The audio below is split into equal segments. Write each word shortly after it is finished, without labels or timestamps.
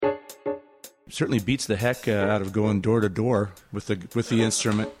certainly beats the heck out of going door to door with the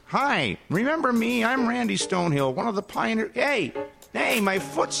instrument. Hi, remember me? I'm Randy Stonehill, one of the pioneers. Hey, my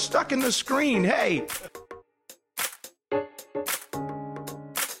foot's stuck in the screen. Hey.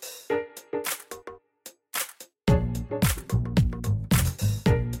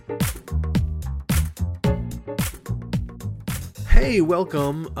 Hey,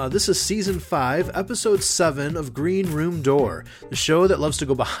 welcome. This is Season 5, Episode 7 of Green Room Door, the show that loves to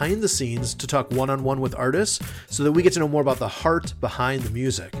go behind the scenes to talk one-on-one with artists so that we get to know more about the heart behind the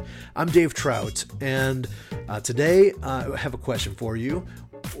music. I'm Dave Trout, and today I have a question for you.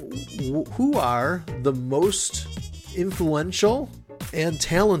 Who are the most influential and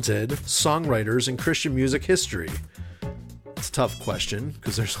talented songwriters in Christian music history? It's a tough question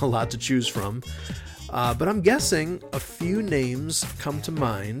because there's a lot to choose from. But I'm guessing a few names come to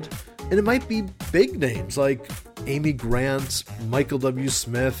mind, and it might be big names like Amy Grant, Michael W.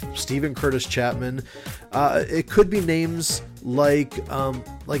 Smith, Stephen Curtis Chapman. It could be names like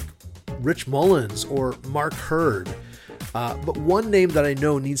Rich Mullins or Mark Hurd. But one name that I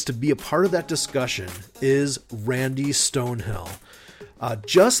know needs to be a part of that discussion is Randy Stonehill.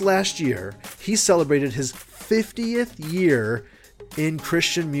 Just last year, he celebrated his 50th year in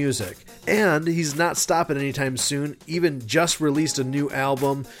Christian music, and he's not stopping anytime soon. Even just released a new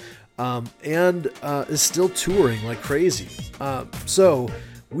album and is still touring like crazy. So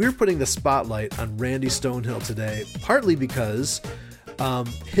we're putting the spotlight on Randy Stonehill today, partly because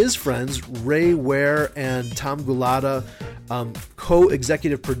his friends Ray Ware and Tom Gulata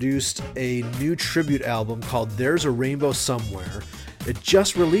co-executive produced a new tribute album called There's a Rainbow Somewhere. It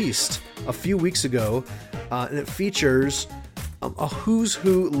just released a few weeks ago, and it features a who's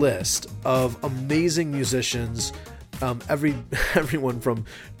who list of amazing musicians, everyone from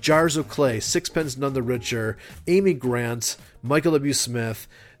Jars of Clay, Sixpence None the Richer, Amy Grant, Michael W. Smith,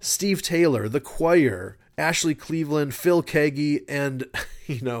 Steve Taylor, The Choir, Ashley Cleveland, Phil Keaggy, and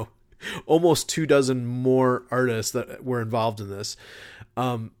almost 24 more artists that were involved in this.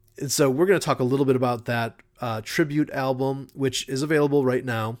 And so we're going to talk a little bit about that tribute album, which is available right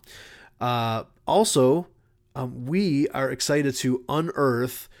now. Also, we are excited to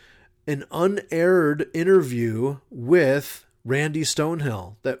unearth an unaired interview with Randy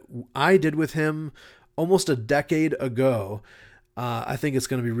Stonehill that I did with him almost a decade ago. I think it's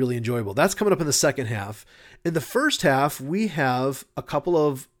going to be really enjoyable. That's coming up in the second half. In the first half, we have a couple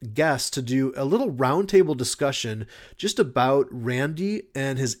of guests to do a little roundtable discussion just about Randy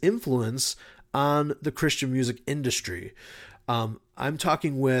and his influence on the Christian music industry. I'm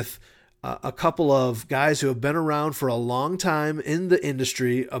talking with a couple of guys who have been around for a long time in the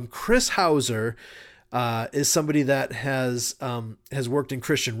industry. Chris Hauser is somebody that has worked in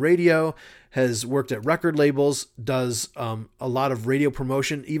Christian radio, has worked at record labels, does a lot of radio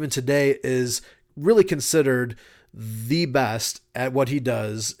promotion. Even today is really considered the best at what he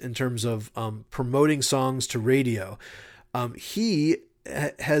does in terms of promoting songs to radio. He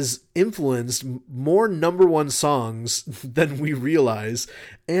has influenced more number one songs than we realize,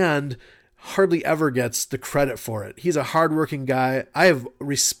 and hardly ever gets the credit for it. He's a hardworking guy. I have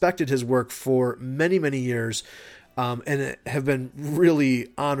respected his work for many, many years, and have been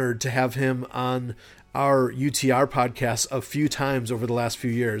really honored to have him on our UTR podcast a few times over the last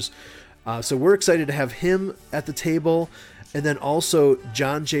few years. So we're excited to have him at the table, and then also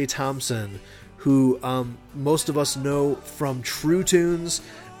John J. Thompson, who most of us know from True Tunes,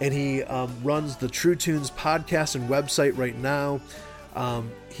 and he runs the True Tunes podcast and website right now.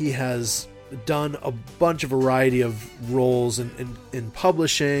 He has done a bunch of variety of roles in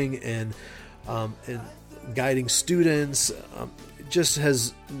publishing and guiding students, just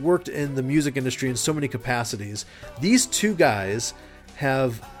has worked in the music industry in so many capacities. These two guys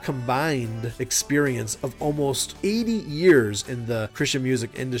have combined experience of almost 80 years in the Christian music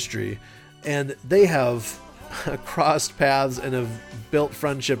industry, and they have crossed paths and have built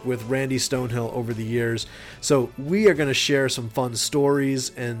friendship with Randy Stonehill over the years. So we are going to share some fun stories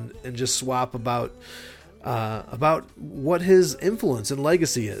and just swap about what his influence and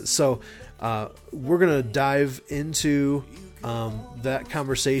legacy is. So we're going to dive into that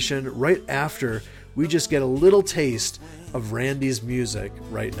conversation right after we just get a little taste of Randy's music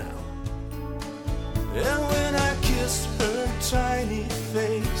right now. And when I kissed her tiny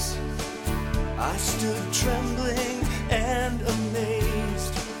face, I stood trembling and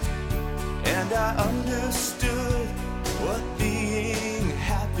amazed, and I understood what being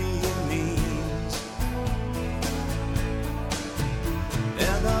happy means.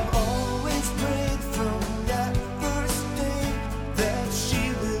 And I've always prayed from that first day that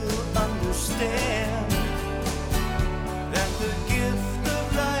she will understand that the gift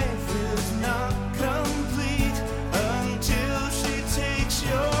of life is not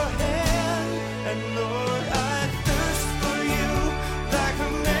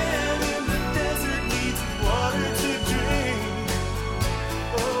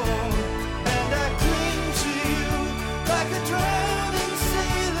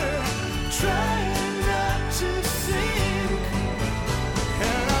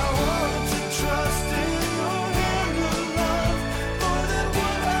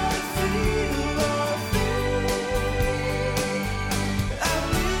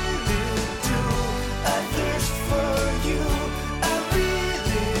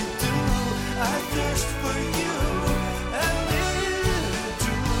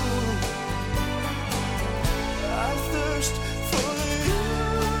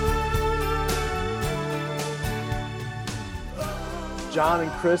John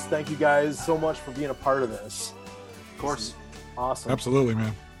and Chris, thank you guys so much for being a part of this. Of course. Awesome. Absolutely,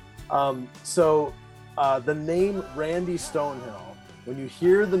 man. So the name Randy Stonehill, when you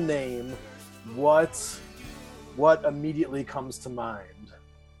hear the name, what immediately comes to mind?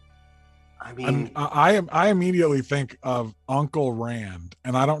 I mean, I immediately think of Uncle Rand,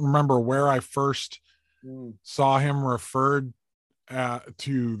 and I don't remember where I first saw him referred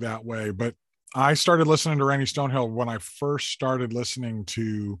to that way, but I started listening to Randy Stonehill when I first started listening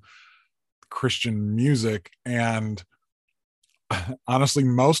to Christian music, and honestly,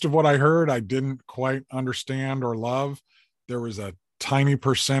 most of what I heard I didn't quite understand or love. There was a tiny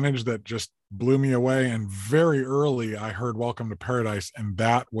percentage that just blew me away, and very early I heard Welcome to Paradise, and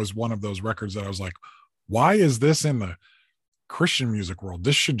that was one of those records that I was like, why is this in the Christian music world?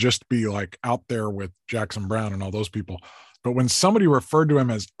 This should just be like out there with Jackson Browne and all those people. But when somebody referred to him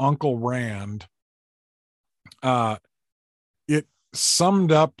as Uncle Rand, it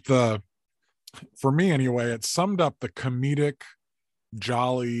summed up for me anyway, it summed up the comedic,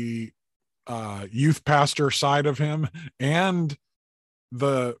 jolly youth pastor side of him and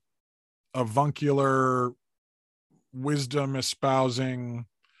the avuncular, wisdom espousing,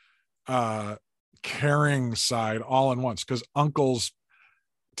 caring side all in once. Because uncles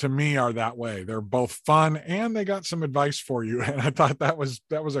to me are that way. They're both fun and they got some advice for you. And I thought that was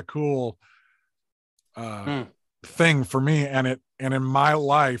a cool thing for me. And in my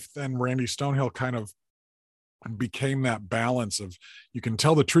life, then Randy Stonehill kind of became that balance of, you can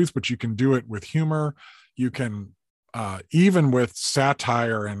tell the truth, but you can do it with humor. You can even with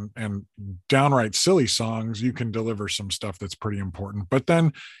satire and downright silly songs, you can deliver some stuff that's pretty important. But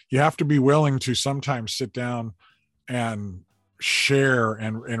then you have to be willing to sometimes sit down and share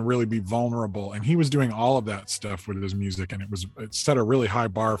and really be vulnerable. And he was doing all of that stuff with his music, and it set a really high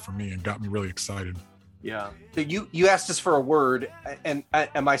bar for me and got me really excited. Yeah. So you asked us for a word, and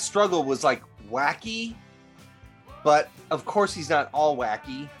my struggle was like wacky, but of course he's not all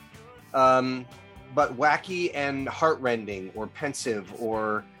wacky. But wacky and heartrending, or pensive,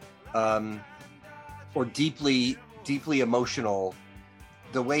 or deeply, deeply emotional.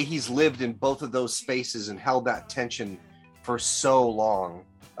 The way he's lived in both of those spaces and held that tension for so long,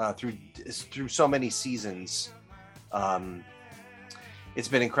 through so many seasons, it's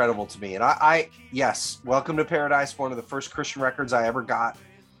been incredible to me. And I yes, Welcome to Paradise, one of the first Christian records I ever got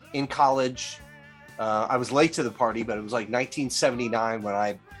in college. I was late to the party, but it was like 1979 when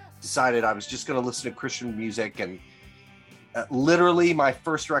I decided I was just going to listen to Christian music. And literally my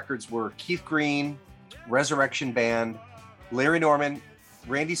first records were Keith Green, Resurrection Band, Larry Norman,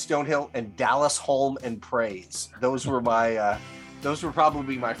 Randy Stonehill, and Dallas Holm and Praise. Those were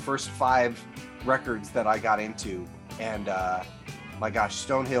probably my first 5 records that I got into. And my gosh,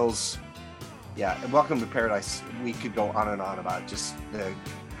 Stonehill's, and Welcome to Paradise, we could go on and on about just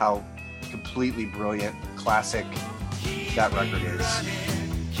how completely brilliant, classic that record is.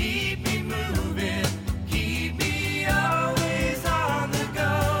 Keep me moving, keep me always on the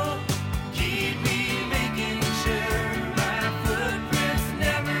go, keep me making sure my footprints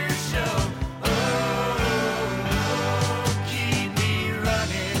never show. Oh, keep me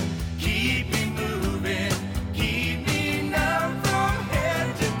running, keep me moving, keep me numb from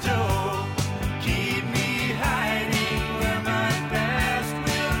head to toe, keep me hiding where my past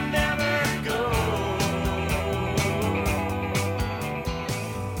will never go.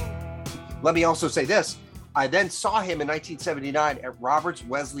 Let me also say this. I then saw him in 1979 at Roberts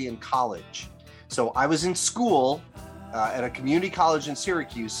Wesleyan College. So I was in school at a community college in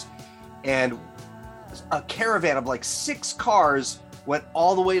Syracuse, and a caravan of like 6 cars went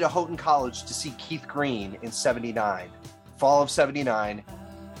all the way to Houghton College to see Keith Green in 79, fall of 79,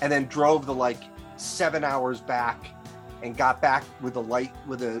 and then drove the like 7 hours back and got back with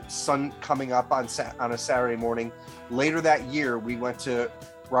the sun coming up on a Saturday morning. Later that year, we went to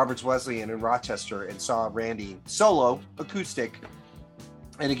Roberts Wesleyan in Rochester and saw Randy solo, acoustic.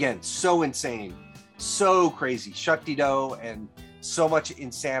 And again, so insane, so crazy, Shut-Dee-Do, and so much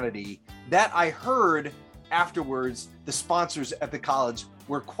insanity that I heard afterwards the sponsors at the college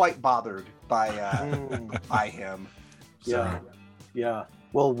were quite bothered by him. So. Yeah.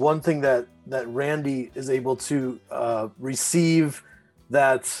 Well, one thing that Randy is able to receive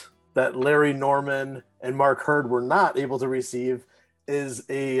that Larry Norman and Mark Hurd were not able to receive is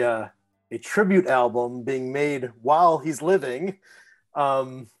a tribute album being made while he's living,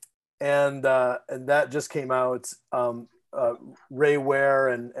 and that just came out. Ray Ware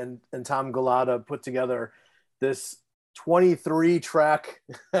and Tom Galata put together this 23-track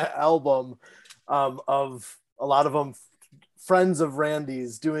album of a lot of them friends of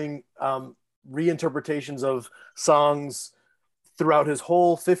Randy's doing reinterpretations of songs throughout his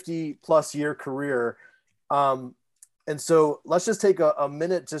whole 50 plus year career. And so let's just take a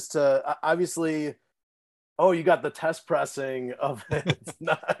minute just to obviously, oh, you got the test pressing of it.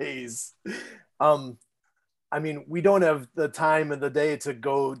 Nice. I mean, we don't have the time of the day to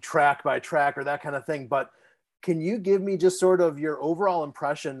go track by track or that kind of thing, but can you give me just sort of your overall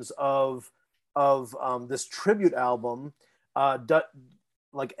impressions of this tribute album? Does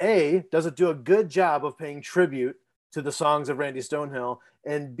it do a good job of paying tribute to the songs of Randy Stonehill?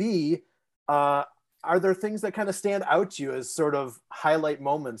 And B, are there things that kind of stand out to you as sort of highlight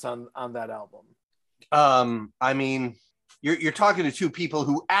moments on that album? I mean, you're talking to two people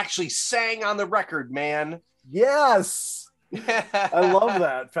who actually sang on the record, man. Yes. I love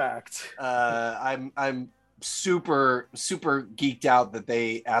that fact. I'm super geeked out that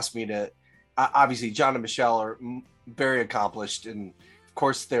they asked me to. Obviously, John and Michelle are very accomplished, and of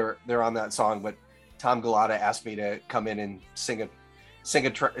course they're on that song. But Tom Galata asked me to come in and sing some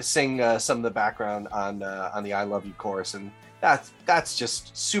of the background on the "I Love You" chorus, and that's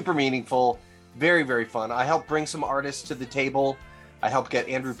just super meaningful, very very fun. I helped bring some artists to the table. I helped get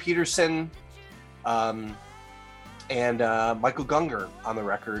Andrew Peterson, and Michael Gungor on the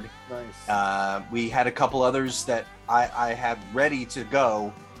record. Nice. We had a couple others that I had ready to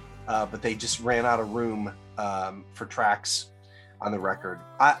go, but they just ran out of room for tracks on the record.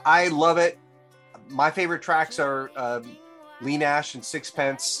 I love it. My favorite tracks are Lee Nash and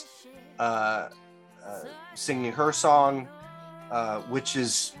Sixpence singing her song, which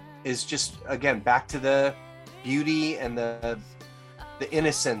is just, again, back to the beauty and the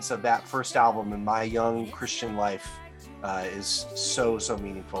innocence of that first album in my young Christian life. Is so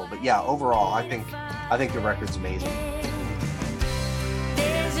meaningful. But yeah, overall, I think the record's amazing.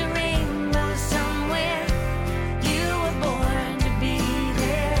 There's a rainbow somewhere. You were born to be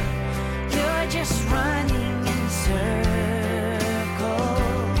there. You're just running in circles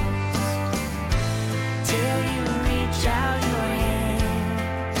till you reach out your hand.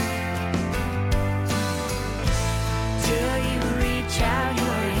 Till you reach out your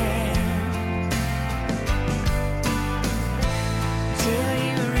hand. Till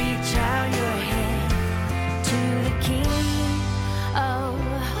you reach out your hand to the King of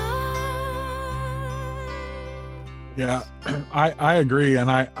Hearts. Yeah, I agree. And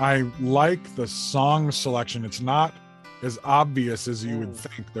I like the song selection. It's not as obvious as you would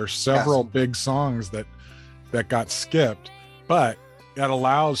think. There's several big songs that got skipped, but it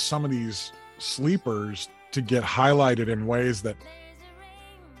allows some of these sleepers to get highlighted in ways that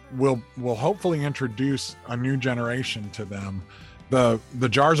will hopefully introduce a new generation to them. The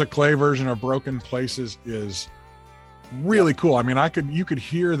Jars of Clay version of Broken Places is really cool. I mean, you could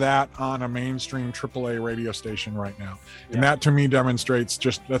hear that on a mainstream AAA radio station right now. And that to me demonstrates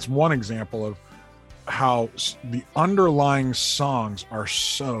that's one example of how the underlying songs are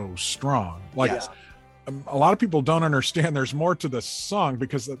so strong. Like a lot of people don't understand there's more to the song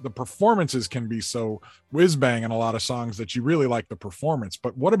because the performances can be so whiz bang in a lot of songs that you really like the performance.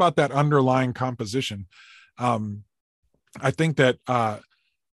 But what about that underlying composition? I think that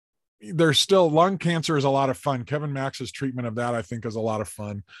there's still Lung Cancer is a lot of fun. Kevin Max's treatment of that, I think, is a lot of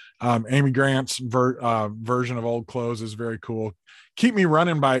fun. Amy Grant's version of Old Clothes is very cool. Keep Me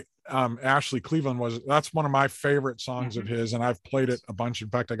Running by Ashley Cleveland that's one of my favorite songs of his, and I've played it a bunch. In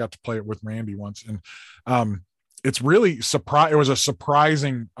fact, I got to play it with Randy once, and it's really it was a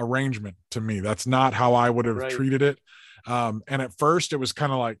surprising arrangement to me. That's not how I would have treated it. And at first it was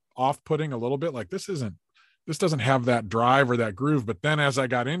kind of like off-putting a little bit, like this doesn't have that drive or that groove. But then as I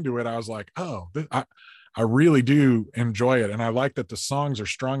got into it, I was like, oh, I really do enjoy it. And I like that the songs are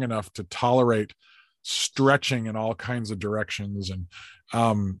strong enough to tolerate stretching in all kinds of directions. And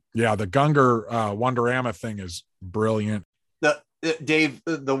the Gungor Wonderama thing is brilliant. Dave,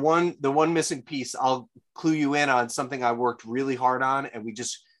 the one missing piece, I'll clue you in on something I worked really hard on and we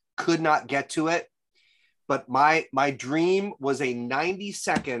just could not get to it. But my dream was a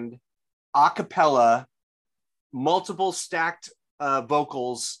 90-second a cappella, multiple stacked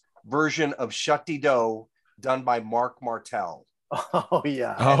vocals version of Shut-Dee Do done by Mark Martel. Oh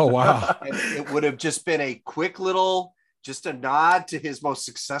yeah. Oh wow. And it would have just been a quick little, just a nod to his most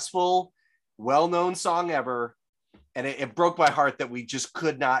successful, well-known song ever. And it broke my heart that we literally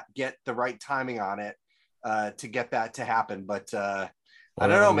could not get the right timing on it to get that to happen. But I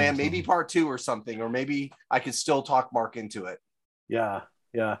don't know, man, maybe part 2 or something, or maybe I could still talk Mark into it. Yeah.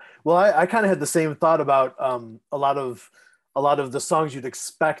 Yeah. Well, I kind of had the same thought about a lot of the songs you'd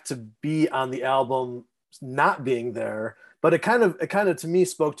expect to be on the album not being there, but it kind of to me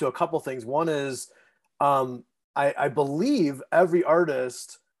spoke to a couple things. One is I believe every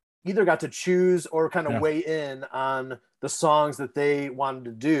artist either got to choose or kind of Yeah. weigh in on the songs that they wanted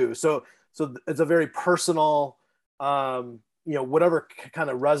to do. So it's a very personal, whatever kind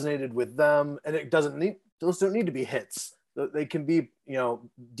of resonated with them, and those don't need to be hits. They can be,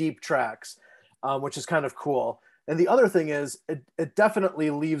 deep tracks, which is kind of cool. And the other thing is, it definitely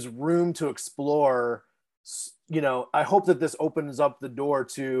leaves room to explore. I hope that this opens up the door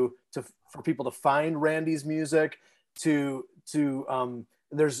for people to find Randy's music.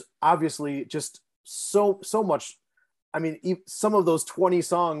 There's obviously just so much. I mean, some of those 20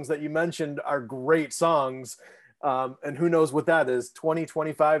 songs that you mentioned are great songs. And who knows what that is, 20,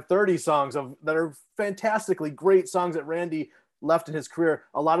 25, 30 songs that are fantastically great songs that Randy left in his career.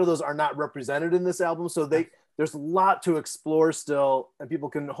 A lot of those are not represented in this album. So there's a lot to explore still, and people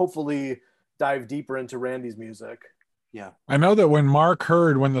can hopefully dive deeper into Randy's music. Yeah. I know that when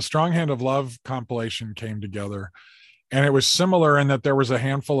the Strong Hand of Love compilation came together, and it was similar in that there was a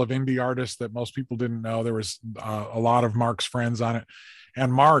handful of indie artists that most people didn't know. There was a lot of Mark's friends on it.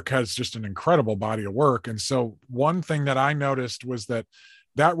 And Mark has just an incredible body of work. And so one thing that I noticed was that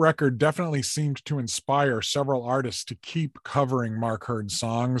record definitely seemed to inspire several artists to keep covering Mark Hurd's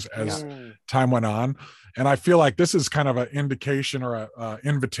songs as time went on. And I feel like this is kind of an indication or a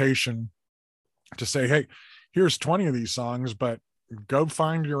invitation to say, hey, here's 20 of these songs, but go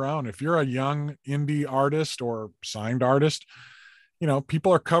find your own. If you're a young indie artist or signed artist,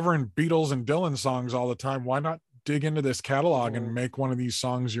 people are covering Beatles and Dylan songs all the time. Why not dig into this catalog and make one of these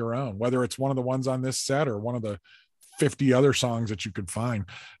songs your own, whether it's one of the ones on this set or one of the 50 other songs that you could find.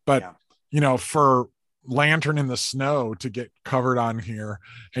 But, for Lantern in the Snow to get covered on here,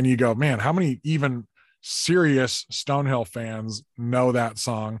 and you go, man, how many even serious Stonehill fans know that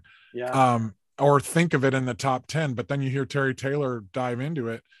song? Yeah. Or think of it in the top 10, but then you hear Terry Taylor dive into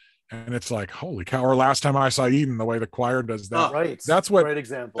it and it's like, holy cow. Or Last Time I Saw Eden, the way the choir does that. Right. That's what, great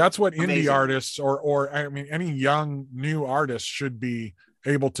example. That's what Amazing. indie artists or I mean, any young new artist should be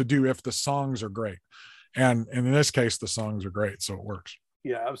able to do if the songs are great. And in this case, the songs are great. So it works.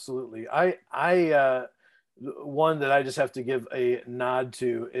 Yeah, absolutely. I one that I just have to give a nod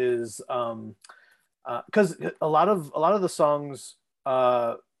to is because a lot of the songs,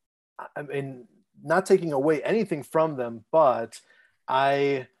 I mean, not taking away anything from them, but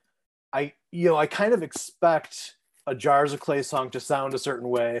I kind of expect a Jars of Clay song to sound a certain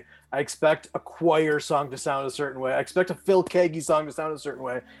way. I expect a Choir song to sound a certain way. I expect a Phil Keaggy song to sound a certain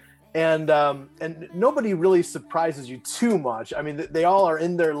way. And nobody really surprises you too much. I mean, they all are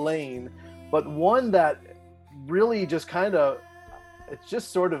in their lane, but one that really just kind of, it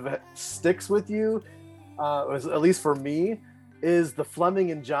just sort of sticks with you, at least for me, is the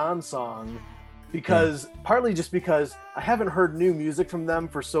Fleming and John song, because partly just because I haven't heard new music from them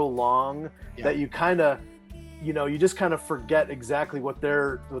for so long that you kind of, you just kind of forget exactly what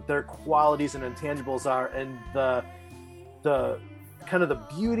their qualities and intangibles are, and the kind of the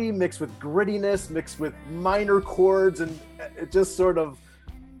beauty mixed with grittiness, mixed with minor chords, and it just sort of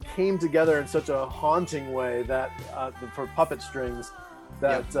came together in such a haunting way that for puppet strings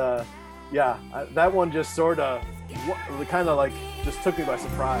that that one just sort of kind of like just took me by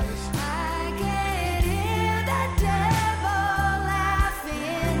surprise. I can hear the devil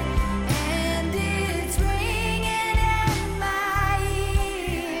laughing, and it's ringing in my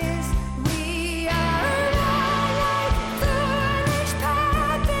ears. We are all like foolish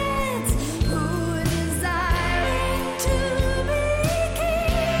puppets who desiring to be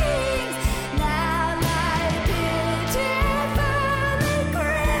kings. Now lie beautifully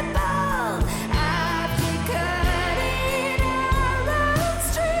crippled after cutting our own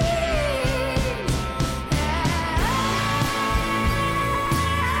strings.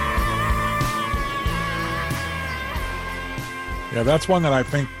 Yeah, that's one that I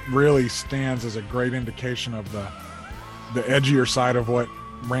think really stands as a great indication of the edgier side of what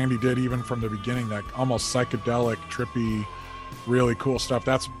Randy did, even from the beginning, that almost psychedelic, trippy, really cool stuff.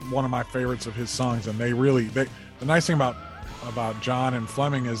 That's one of my favorites of his songs. And the nice thing about John and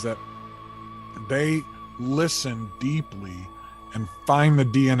Fleming is that they listen deeply and find the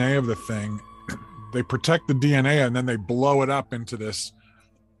DNA of the thing. They protect the DNA and then they blow it up into this,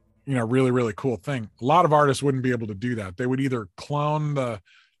 really, really cool thing. A lot of artists wouldn't be able to do that. They would either clone the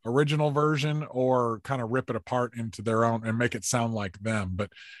original version or kind of rip it apart into their own and make it sound like them.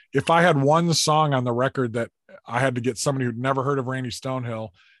 But if I had one song on the record that I had to get somebody who'd never heard of Randy Stonehill,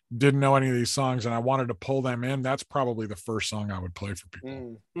 didn't know any of these songs, and I wanted to pull them in, that's probably the first song I would play for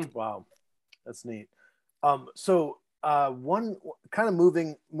people. Wow, that's neat. One kind of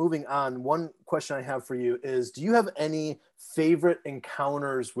moving on, one question I have for you is, do you have any favorite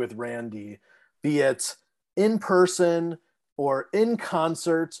encounters with Randy, be it in person or in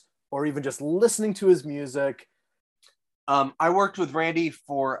concert or even just listening to his music? I worked with Randy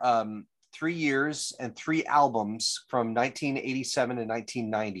for 3 years and 3 albums from 1987 to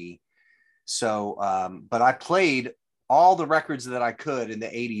 1990. So, but I played all the records that I could in the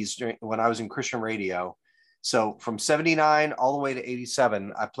 80s when I was in Christian radio. So from 79 all the way to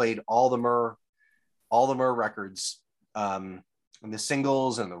 87, I played all the Myrrh records, and the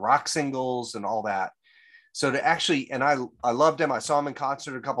singles and the rock singles and all that. So to actually, and I loved him. I saw him in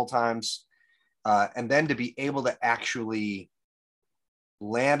concert a couple times. And then to be able to actually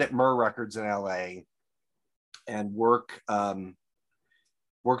land at Myrrh Records in LA and work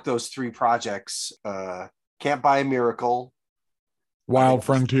those 3 projects, Can't Buy a Miracle. Wild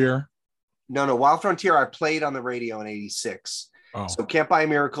Frontier. No, Wild Frontier I played on the radio in 86. Oh. So Can't Buy a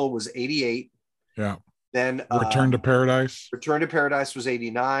Miracle was 88. Yeah. Then Return to Paradise. Return to Paradise was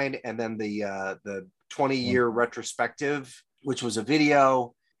 89. And then the 20-year retrospective, which was a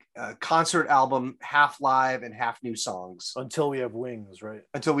video, concert album, half live and half new songs. Until We Have Wings, right?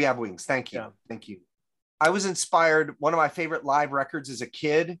 Until We Have Wings. Thank you. Yeah. Thank you. I was inspired. One of my favorite live records as a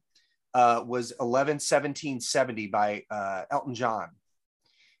kid was 11/17/70 by Elton John.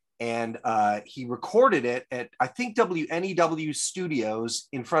 And he recorded it at, I think, WNEW Studios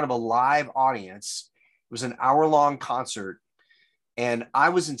in front of a live audience. It was an hour-long concert. And I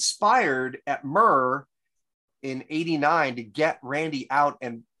was inspired at Myrrh in 89 to get Randy out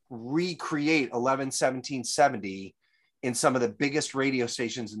and recreate 11/17/70 in some of the biggest radio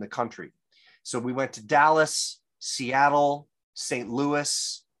stations in the country. So we went to Dallas, Seattle, St.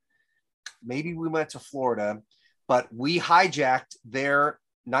 Louis, maybe we went to Florida, but we hijacked their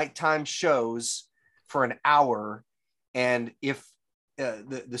nighttime shows for an hour. And if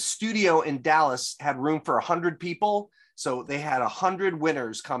the studio in Dallas had room for 100 people, so they had 100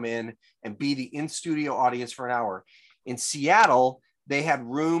 winners come in and be the in-studio audience for an hour. In Seattle, they had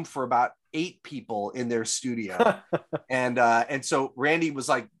room for about 8 people in their studio. And so Randy was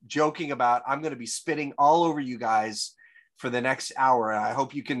like joking about, I'm going to be spitting all over you guys for the next hour. And I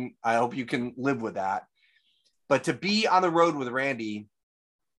hope you can live with that. But to be on the road with Randy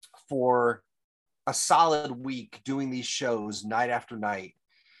for a solid week doing these shows night after night,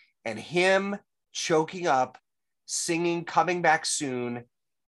 and him choking up, singing Coming Back Soon,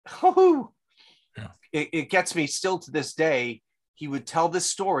 it gets me still to this day. He would tell this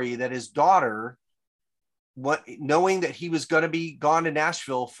story that his daughter, knowing that he was going to be gone to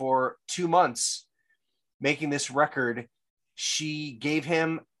Nashville for 2 months making this record, she gave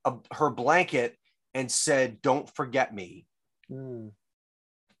him her blanket and said, "Don't forget me.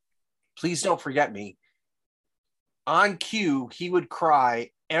 Please don't forget me." On cue, he would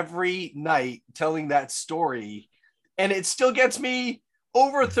cry every night telling that story. And it still gets me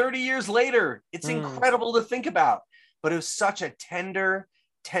over 30 years later. It's incredible to think about. But it was such a tender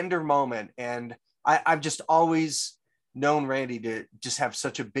moment. And I've just always known Randy to just have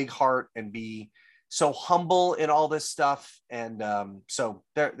such a big heart and be so humble in all this stuff. And so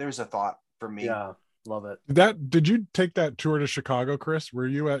there's a thought for me. Yeah, love it. Did you take that tour to Chicago, Chris? Were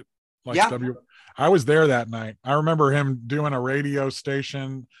you at I was there that night. I remember him doing a radio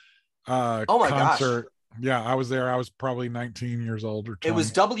station concert. Gosh. Yeah, I was there. I was probably 19 years old or 20. It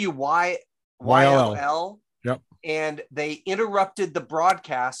was WYLL. Yep. And they interrupted the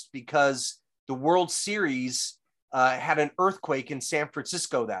broadcast because the World Series had an earthquake in San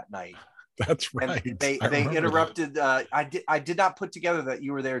Francisco that night. That's right. And they interrupted. I did not put together that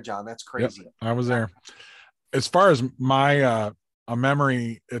you were there, John. That's crazy. Yep, I was there. As far as my a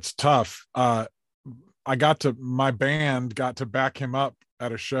memory, it's tough. My band got to back him up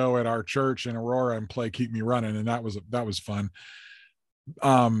at a show at our church in Aurora and play Keep Me Running, and that was fun.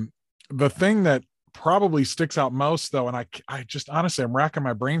 The thing that probably sticks out most, though, and I just honestly, I'm racking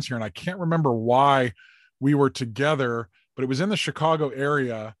my brains here, and I can't remember why we were together, but it was in the Chicago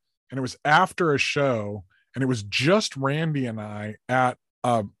area, and it was after a show, and it was just Randy and I at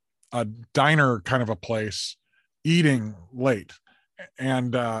a diner kind of a place eating late.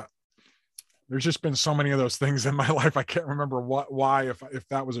 And there's just been so many of those things in my life. I can't remember why, if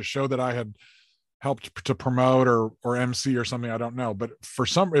that was a show that I had helped to promote or MC or something, I don't know. But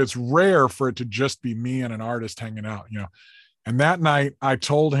it's rare for it to just be me and an artist hanging out, you know. And that night I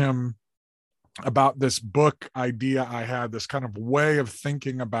told him about this book idea I had, this kind of way of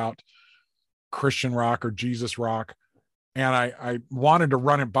thinking about Christian rock or Jesus rock. And I wanted to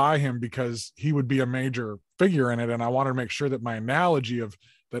run it by him because he would be a major figure in it. And I wanted to make sure that my analogy of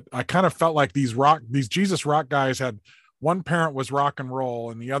that, I kind of felt like these Jesus rock guys had one parent was rock and roll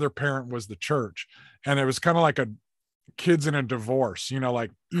and the other parent was the church. And it was kind of like kids in a divorce,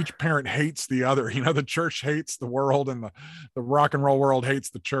 like each parent hates the other, the church hates the world and the rock and roll world hates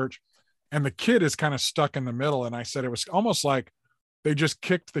the church. And the kid is kind of stuck in the middle. And I said, it was almost like they just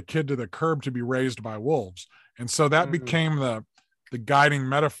kicked the kid to the curb to be raised by wolves. And so that became the guiding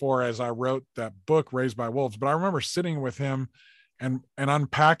metaphor as I wrote that book, Raised by Wolves. But I remember sitting with him and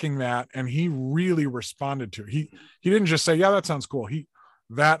unpacking that, and he really responded to it. He didn't just say, yeah, that sounds cool.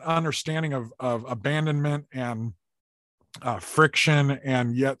 That understanding of abandonment and friction,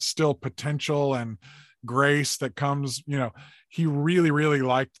 and yet still potential and grace that comes, he really, really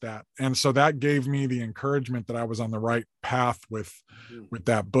liked that. And so that gave me the encouragement that I was on the right path with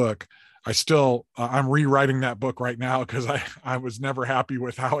that book. I still, I'm rewriting that book right now because I was never happy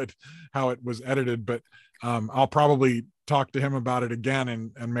with how it was edited, but I'll probably talk to him about it again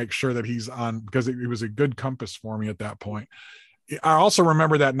and make sure that he's on, because it was a good compass for me at that point. I also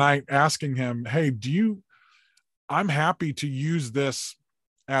remember that night asking him, hey, I'm happy to use this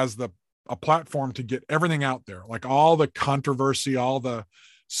as a platform to get everything out there, like all the controversy, all the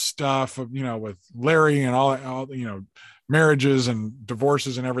stuff of, with Larry and all marriages and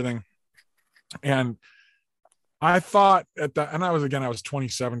divorces and everything. And I thought and I was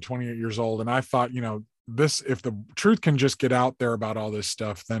 27, 28 years old. And I thought, if the truth can just get out there about all this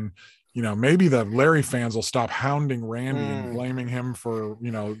stuff, then, maybe the Larry fans will stop hounding Randy and blaming him for,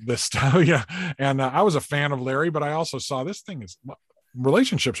 this stuff. Yeah. And I was a fan of Larry, but I also saw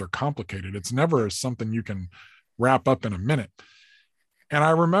relationships are complicated. It's never something you can wrap up in a minute. And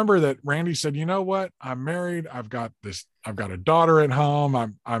I remember that Randy said, you know what? I'm married. I've got a daughter at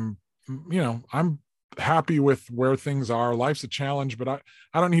home. I'm happy with where things are. Life's a challenge, but I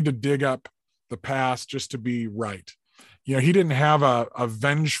don't need to dig up the past just to be right. He didn't have a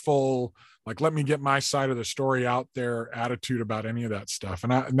vengeful, like, let me get my side of the story out there attitude about any of that stuff.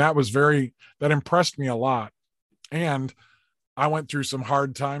 And that impressed me a lot. And I went through some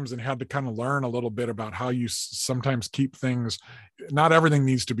hard times and had to kind of learn a little bit about how you sometimes keep things. Not everything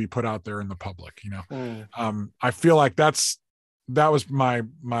needs to be put out there in the public. I feel like that was my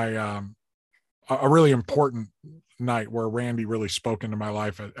a really important night where Randy really spoke into my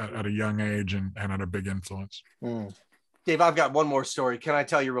life at a young age and had a big influence. Dave, I've got one more story. Can I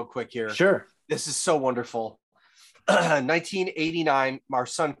tell you real quick here? Sure. This is so wonderful. 1989, our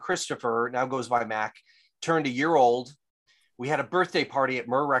son Christopher, now goes by Mac, turned a year old. We had a birthday party at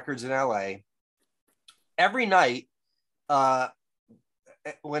Myrrh Records in LA. Every night,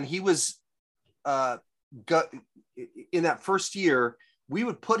 when he was in that first year, we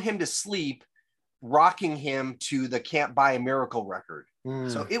would put him to sleep, rocking him to the Can't Buy a Miracle record.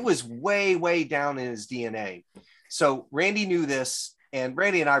 So it was way, way down in his DNA. So Randy knew this, and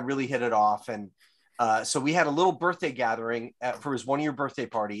Randy and I really hit it off. And so we had a little birthday gathering for his 1-year birthday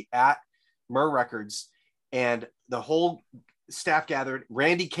party at Myrrh Records, and the whole staff gathered.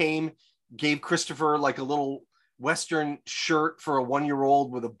 Randy came, gave Christopher like a little Western shirt for a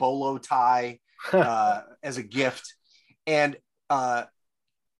 1-year-old with a bolo tie as a gift, and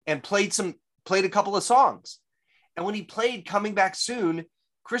played a couple of songs. And when he played Coming Back Soon,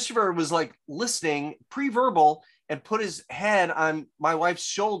 Christopher was like listening pre-verbal and put his head on my wife's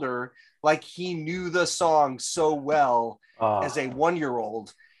shoulder like he knew the song so well as a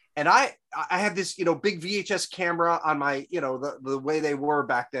 1-year-old. And I have this, big VHS camera on my, the way they were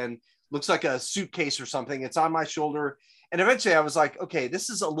back then, looks like a suitcase or something. It's on my shoulder. And eventually I was like, okay, this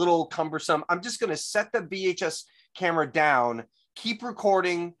is a little cumbersome. I'm just going to set the VHS camera down, keep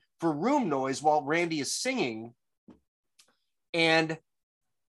recording for room noise while Randy is singing. And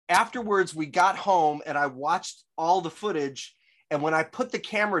afterwards we got home and I watched all the footage. And when I put the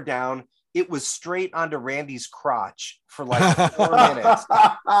camera down, it was straight onto Randy's crotch for like 4 minutes.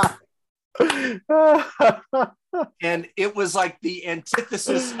 And it was like the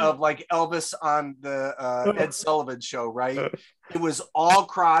antithesis of like Elvis on the Ed Sullivan show, right? It was all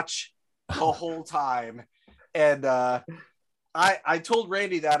crotch the whole time. And I told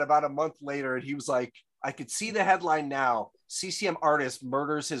Randy that about a month later, and he was like, I could see the headline now. CCM artist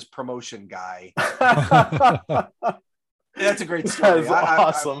murders his promotion guy. That's a great story. That's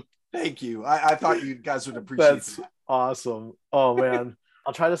awesome. Thank you. I thought you guys would appreciate That's it. awesome. Oh man.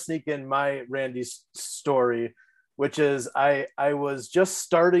 I'll try to sneak in my Randy's story, which is I was just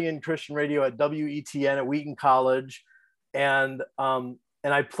starting in Christian radio at WETN at Wheaton College. And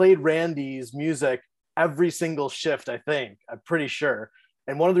I played Randy's music every single shift, I think. I'm pretty sure.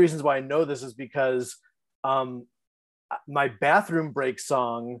 And one of the reasons why I know this is because my bathroom break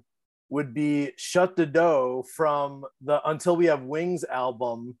song would be Shut the Dough from the Until We Have Wings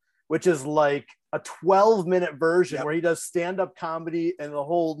album, which is like a 12-minute version where he does stand-up comedy and the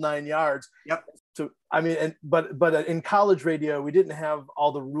whole 9 yards. Yep. but in college radio, we didn't have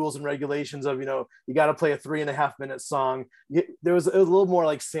all the rules and regulations of, you got to play a 3.5 minute song. It was a little more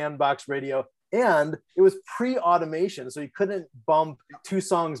like sandbox radio, and it was pre-automation. So you couldn't bump 2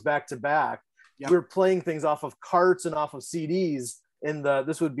 songs back to back. Yep. We were playing things off of carts and off of CDs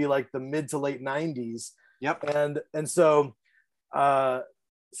this would be like the mid to late 90s. Yep. And so I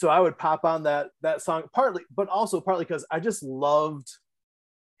would pop on that song partly because I just loved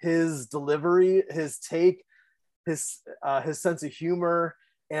his delivery, his take, his sense of humor.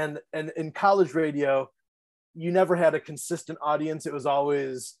 And in college radio, you never had a consistent audience. It was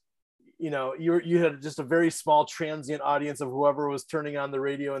always, you had just a very small transient audience of whoever was turning on the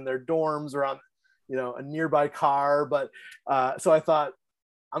radio in their dorms or on, a nearby car. But so I thought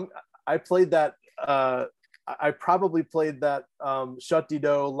I played that. I probably played that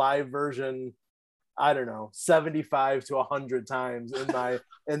Shut-Dee-Do live version, I don't know, 75 to 100 times in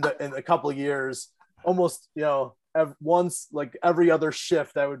a couple of years. Almost, once, like every other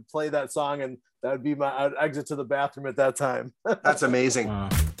shift, I would play that song, and that would be I'd exit to the bathroom at that time. That's amazing.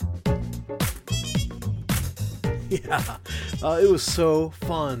 Yeah, it was so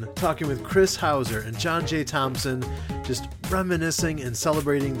fun talking with Chris Hauser and John J. Thompson, just reminiscing and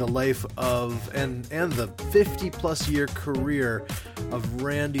celebrating the life of and the 50-plus year career of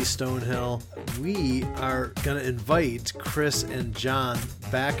Randy Stonehill. We are going to invite Chris and John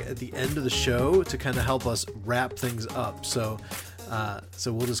back at the end of the show to kind of help us wrap things up. So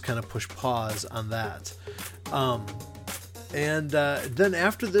we'll just kind of push pause on that. And then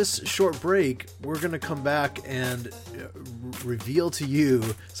after this short break, we're going to come back and reveal to you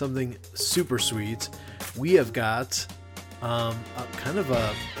something super sweet. We have got a kind of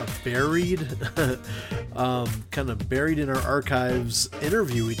a buried, kind of buried in our archives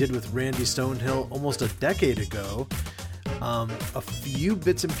interview we did with Randy Stonehill almost a decade ago. A few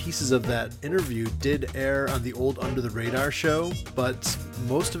bits and pieces of that interview did air on the old Under the Radar show, but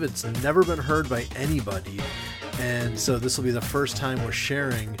most of it's never been heard by anybody. And so this will be the first time we're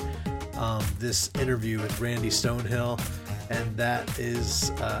sharing this interview with Randy Stonehill, and that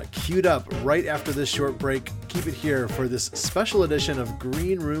is queued up right after this short break. Keep it here for this special edition of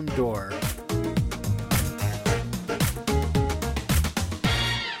Green Room Door.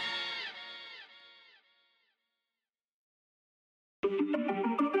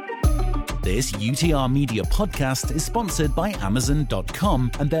 This UTR Media podcast is sponsored by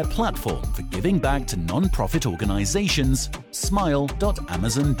Amazon.com and their platform for giving back to non-profit organizations,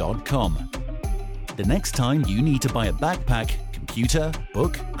 smile.amazon.com. The next time you need to buy a backpack, computer,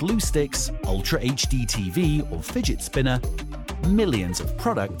 book, glue sticks, Ultra HD TV, or fidget spinner, millions of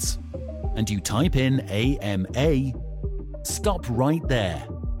products, and you type in AMA, stop right there,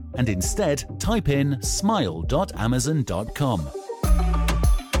 and instead type in smile.amazon.com.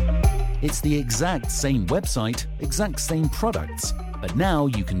 It's the exact same website, exact same products, but now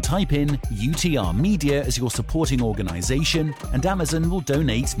you can type in UTR Media as your supporting organization, and Amazon will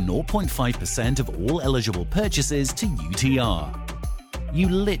donate 0.5% of all eligible purchases to UTR. You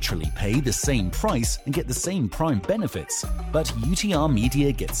literally pay the same price and get the same Prime benefits, but UTR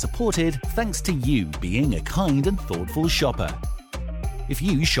Media gets supported thanks to you being a kind and thoughtful shopper. If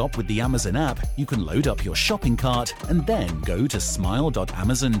you shop with the Amazon app, you can load up your shopping cart and then go to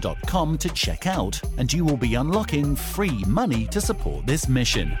smile.amazon.com to check out, and you will be unlocking free money to support this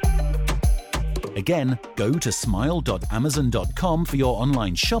mission. Again, go to smile.amazon.com for your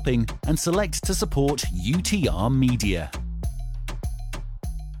online shopping and select to support UTR Media.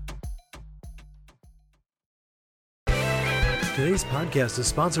 Today's podcast is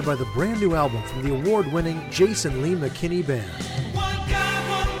sponsored by the brand new album from the award-winning Jason Lee McKinney Band.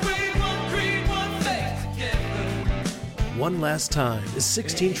 One Last Time is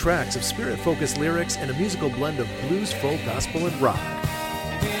 16 tracks of spirit-focused lyrics and a musical blend of blues, folk, gospel, and rock.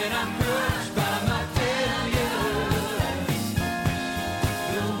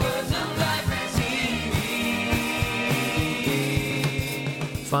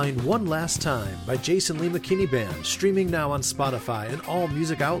 Find One Last Time by Jason Lee McKinney Band, streaming now on Spotify and all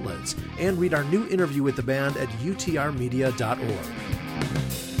music outlets, and read our new interview with the band at utrmedia.org.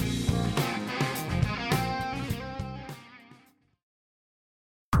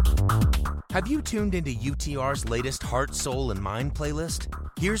 Have you tuned into UTR's latest Heart, Soul, and Mind playlist?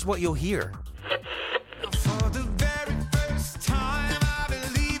 Here's what you'll hear. For the very first time, I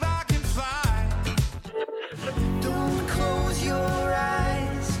believe I can fly. Don't close your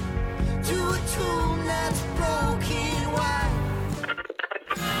eyes to a tune that's broken wide.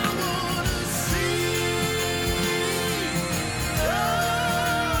 I wanna see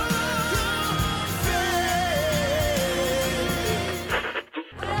your face.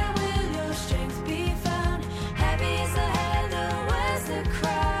 Where will your strength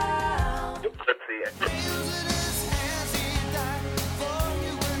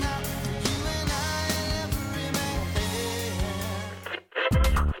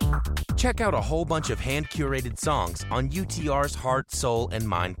Check out a whole bunch of hand-curated songs on UTR's Heart, Soul, and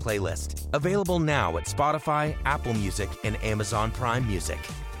Mind playlist. Available now at Spotify, Apple Music, and Amazon Prime Music.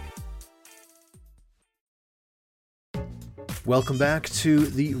 Welcome back to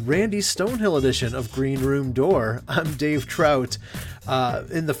the Randy Stonehill edition of Green Room Door. I'm Dave Trout.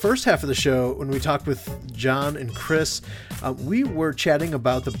 In the first half of the show, when we talked with John and Chris, we were chatting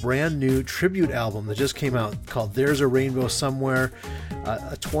about the brand new tribute album that just came out called There's a Rainbow Somewhere,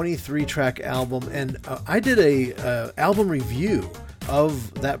 a 23-track album. And I did a album review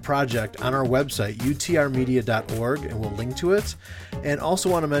of that project on our website, utrmedia.org, and we'll link to it. And also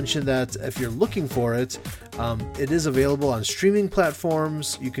want to mention that if you're looking for it, it is available on streaming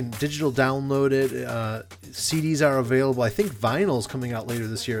platforms. You can digital download it. CDs are available. I think vinyl's coming out later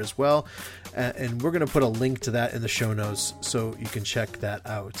this year as well. And we're going to put a link to that in the show notes so you can check that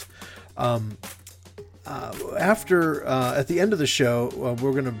out. At the end of the show,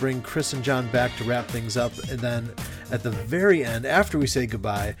 we're going to bring Chris and John back to wrap things up. And then at the very end, after we say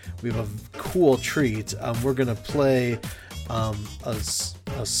goodbye, we have a cool treat. We're going to play a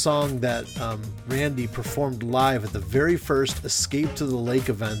song that Randy performed live at the very first Escape to the Lake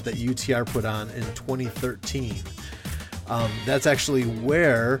event that UTR put on in 2013. That's actually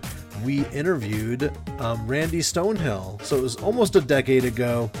where we interviewed Randy Stonehill. So it was almost a decade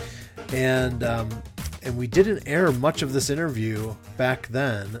ago. And we didn't air much of this interview back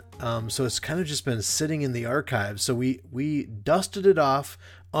then, so it's kind of just been sitting in the archives. So we dusted it off,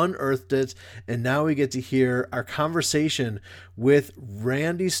 unearthed it, and now we get to hear our conversation with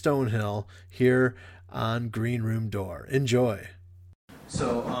Randy Stonehill here on Green Room Door. Enjoy.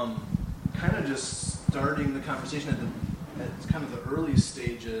 So, kind of just starting the conversation at kind of the early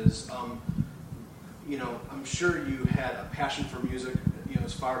stages. I'm sure you had a passion for music,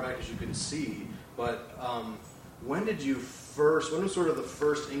 as far back as you could see. But when was sort of the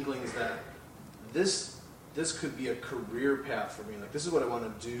first inklings that this could be a career path for me? Like, this is what I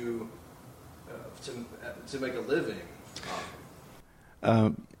want to do to make a living.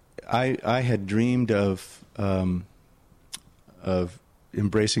 I had dreamed of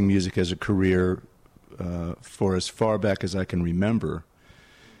embracing music as a career for as far back as I can remember,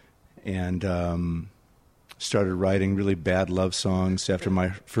 and started writing really bad love songs after my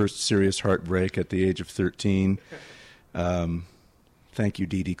first serious heartbreak at the age of 13. Thank you,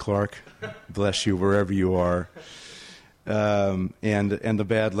 Dee Dee Clark. Bless you wherever you are. And the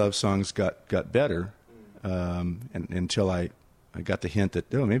bad love songs got better, and until I got the hint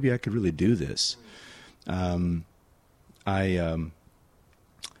that, maybe I could really do this. I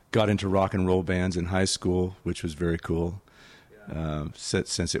got into rock and roll bands in high school, which was very cool,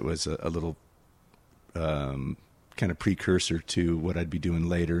 since it was a little kind of precursor to what I'd be doing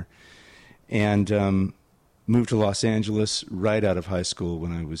later, and moved to Los Angeles right out of high school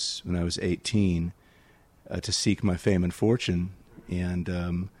when I was 18 to seek my fame and fortune,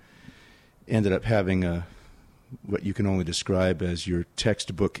 and ended up having what you can only describe as your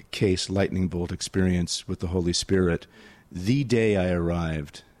textbook case lightning bolt experience with the Holy Spirit the day I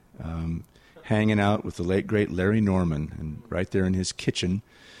arrived, hanging out with the late great Larry Norman, and right there in his kitchen,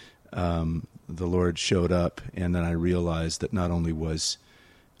 the Lord showed up, and then I realized that not only was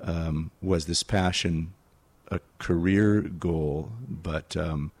this passion a career goal, but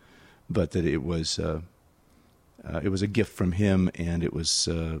that it was a gift from Him, and it was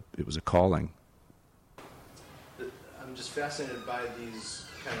a calling. I'm just fascinated by these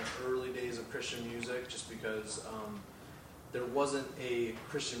kind of early days of Christian music, just because there wasn't a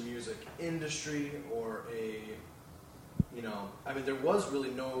Christian music industry or there was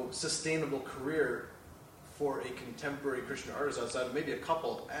really no sustainable career for a contemporary Christian artist outside of maybe a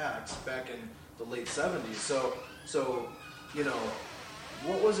couple acts back in the late 70s. So,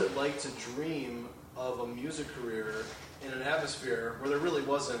 what was it like to dream of a music career in an atmosphere where there really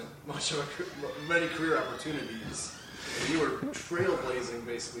wasn't many career opportunities? And you were trailblazing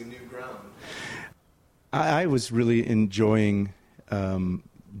basically new ground. I was really enjoying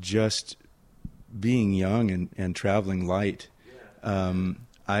just being young and traveling light.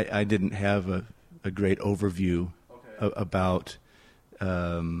 I didn't have a great overview about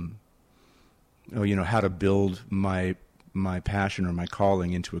how to build my passion or my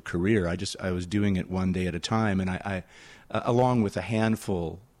calling into a career. I was doing it one day at a time, and I along with a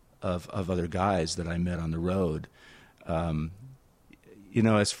handful of other guys that I met on the road.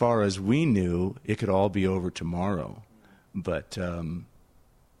 As far as we knew, it could all be over tomorrow, but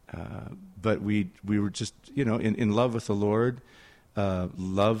we were just in love with the Lord,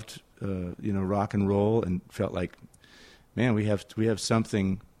 loved rock and roll, and felt like, man, we have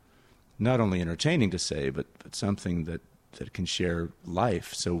something not only entertaining to say, but something can share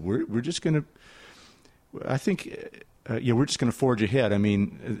life. So we're just going to, I think, we're just going to forge ahead. I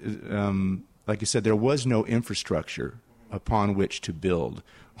mean, like I said, there was no infrastructure upon which to build.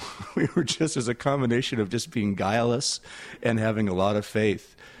 We were just as a combination of just being guileless and having a lot of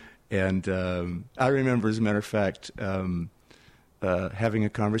faith. And I remember, as a matter of fact, having a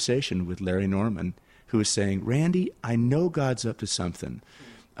conversation with Larry Norman, who was saying, "Randy, I know God's up to something.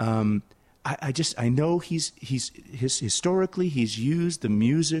 I know he's historically he's used the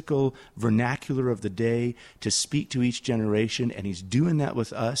musical vernacular of the day to speak to each generation, and he's doing that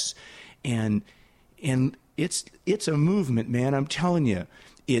with us, and it's a movement, man. I'm telling you,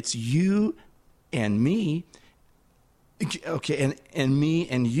 it's you and me, okay, and me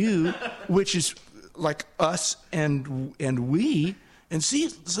and you, which is like us and we." And see,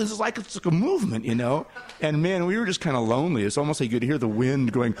 it's like a movement, you know. And man, we were just kind of lonely. It's almost like you could hear the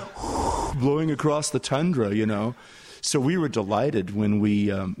wind going, blowing across the tundra, you know. So we were delighted when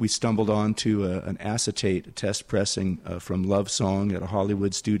we stumbled onto an acetate test pressing from Love Song at a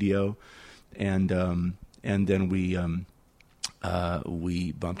Hollywood studio, and then we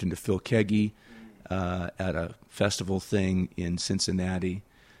bumped into Phil Keaggy at a festival thing in Cincinnati,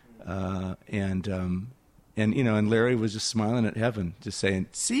 and you know, and Larry was just smiling at heaven, just saying,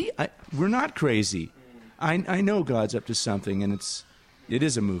 "See, we're not crazy. I know God's up to something, and it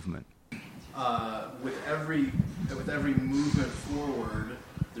is a movement." With every movement forward,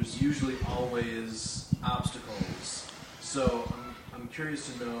 there's usually always obstacles. So I'm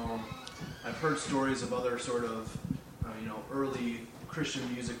curious to know. I've heard stories of other sort of early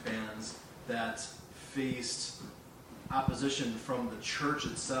Christian music bands that faced opposition from the church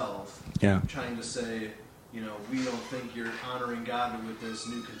itself, trying to say, we don't think you're honoring God with this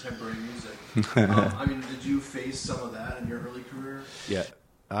new contemporary music. I mean, did you face some of that in your early career? Yeah,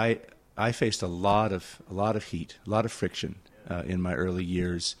 I faced a lot of heat, a lot of friction in my early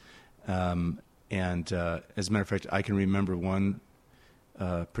years, and as a matter of fact, I can remember one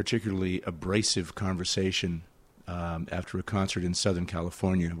particularly abrasive conversation after a concert in Southern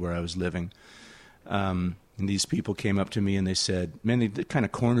California where I was living. And these people came up to me and they said, man, they kind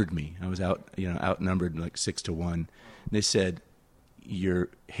of cornered me. I was outnumbered like 6-1. And they said, "Your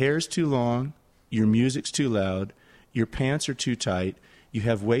hair's too long, your music's too loud, your pants are too tight, you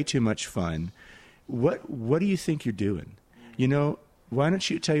have way too much fun. What do you think you're doing? Why don't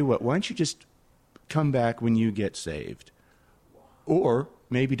you just come back when you get saved? Or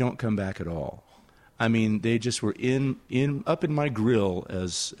maybe don't come back at all." I mean, they just were up in my grill,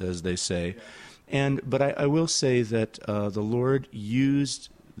 as they say. But I will say that the Lord used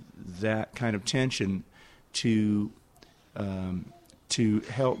that kind of tension to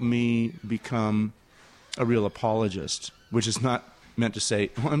help me become a real apologist, which is not meant to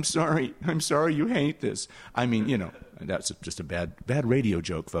say, "Oh, I'm sorry you hate this." I mean, that's just a bad radio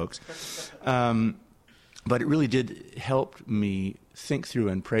joke, folks. But it really did help me think through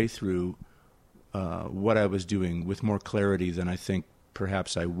and pray through what I was doing with more clarity than I think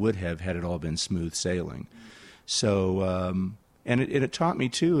perhaps I would have had it all been smooth sailing. So, and it taught me,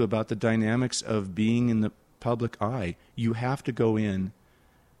 too, about the dynamics of being in the public eye. You have to go in,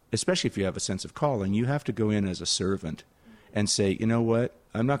 especially if you have a sense of calling, you have to go in as a servant and say, "You know what,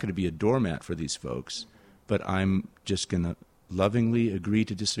 I'm not going to be a doormat for these folks, but I'm just going to lovingly agree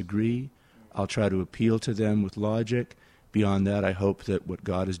to disagree. I'll try to appeal to them with logic. Beyond that, I hope that what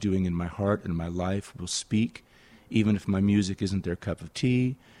God is doing in my heart and my life will speak, even if my music isn't their cup of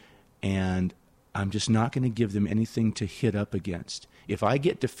tea, and I'm just not going to give them anything to hit up against. If I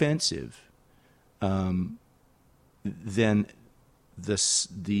get defensive, then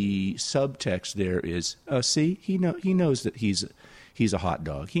the subtext there is, see, he knows that he's a hot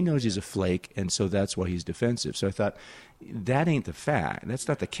dog. He knows he's a flake, and so that's why he's defensive." So I thought, that ain't the fact. That's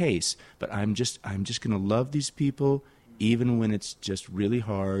not the case. But I'm just going to love these people, even when it's just really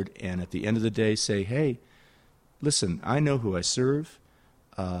hard, and at the end of the day say, "Hey, listen, I know who I serve,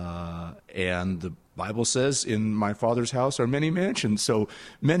 and the Bible says in my Father's house are many mansions, so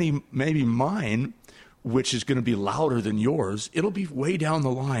many, maybe mine, which is going to be louder than yours, it'll be way down the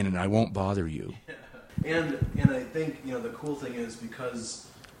line, and I won't bother you." And I think the cool thing is, because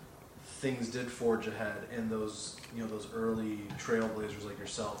things did forge ahead, and those early trailblazers like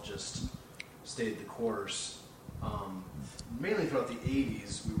yourself just stayed the course. Mainly throughout the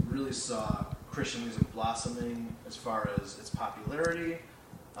 80s, we really saw Christian music blossoming as far as its popularity,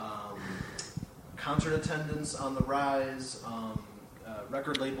 concert attendance on the rise,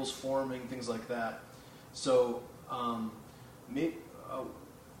 record labels forming, things like that. So, kind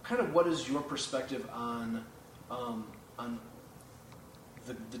of what is your perspective on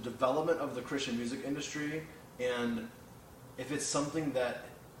the development of the Christian music industry, and if it's something that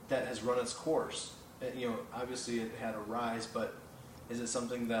has run its course, obviously it had a rise, but is it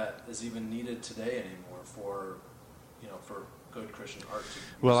something that is even needed today anymore for good Christian art?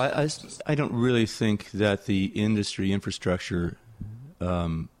 Well, I don't really think that the industry infrastructure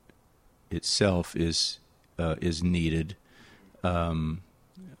itself is needed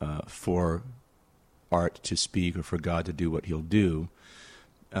for art to speak or for God to do what He'll do,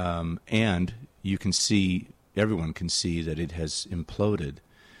 and everyone can see that it has imploded.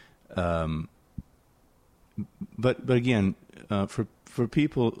 But again, for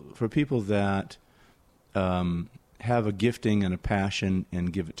people that have a gifting and a passion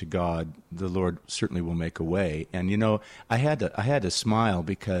and give it to God, the Lord certainly will make a way. And I had to smile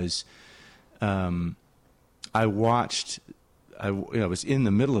because I watched. I was in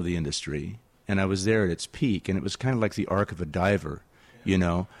the middle of the industry, and I was there at its peak, and it was kind of like the arc of a diver.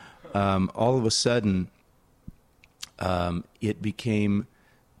 All of a sudden, it became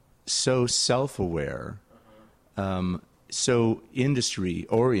so self-aware, so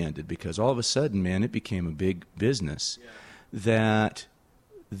industry-oriented, because all of a sudden, man, it became a big business that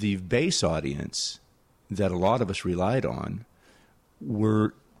the base audience that a lot of us relied on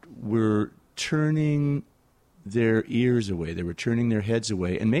were turning their ears away. They were turning their heads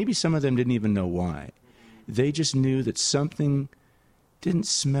away, and maybe some of them didn't even know why. They just knew that something didn't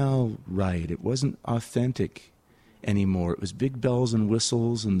smell right. It wasn't authentic anymore. It was big bells and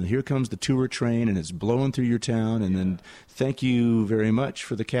whistles, and here comes the tour train, and it's blowing through your town, and then thank you very much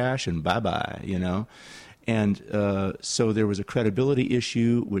for the cash, and bye-bye, And so there was a credibility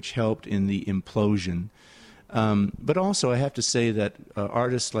issue which helped in the implosion. But also I have to say that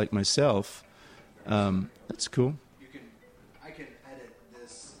artists like myself, that's cool. I can edit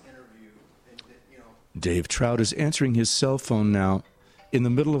this interview, Dave Trout is answering his cell phone now. In the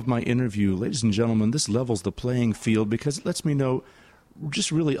middle of my interview, ladies and gentlemen, this levels the playing field because it lets me know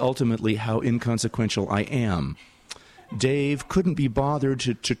just really ultimately how inconsequential I am. Dave couldn't be bothered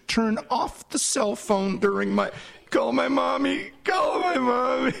to turn off the cell phone during my... Call my mommy,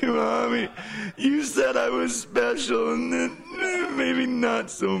 mommy. You said I was special, and then maybe not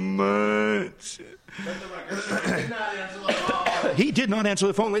so much. He did not answer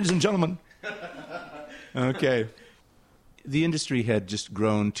the phone, ladies and gentlemen. Okay. The industry had just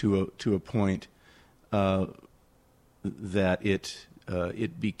grown to a point that it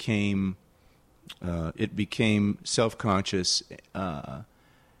became self-conscious,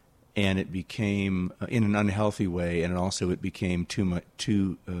 and it became in an unhealthy way, and it became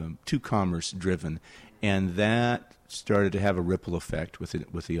too commerce driven, and that started to have a ripple effect with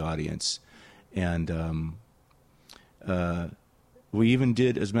the audience, and we even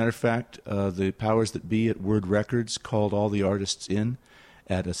did, as a matter of fact, the powers that be at Word Records called all the artists in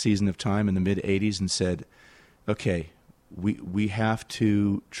at a season of time in the mid-'80s and said, okay, we have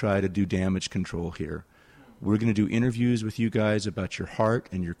to try to do damage control here. We're going to do interviews with you guys about your heart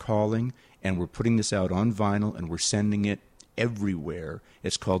and your calling, and we're putting this out on vinyl, and we're sending it everywhere.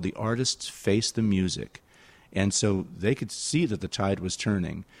 It's called The Artists Face the Music. And so they could see that the tide was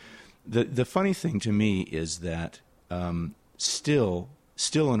turning. The funny thing to me is that still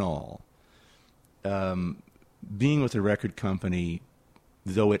in all, being with a record company,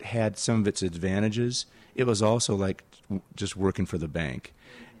 though it had some of its advantages, it was also like just working for the bank.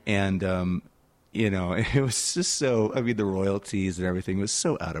 And, it was just so, the royalties and everything was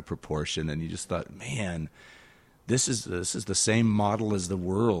so out of proportion. And you just thought, man, this is the same model as the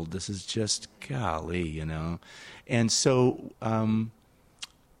world. This is just, golly, And so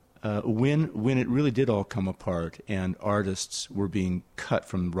when it really did all come apart and artists were being cut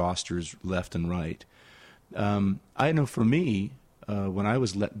from rosters left and right, I know for me, when I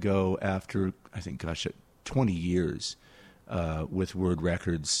was let go after, 20 years with Word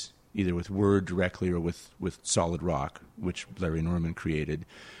Records, either with Word directly or with Solid Rock, which Larry Norman created,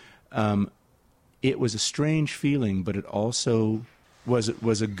 it was a strange feeling, but it also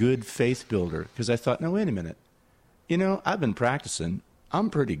was a good faith builder, because I thought, no, wait a minute. I've been practicing. I'm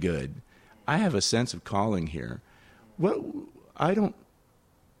pretty good. I have a sense of calling here. Well, I don't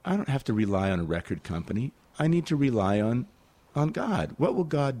have to rely on a record company. I need to rely on God. What will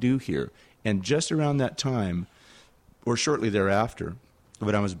God do here? And just around that time, or shortly thereafter,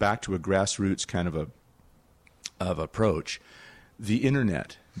 when I was back to a grassroots kind of approach, the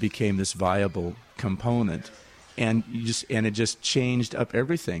internet became this viable component, and it just changed up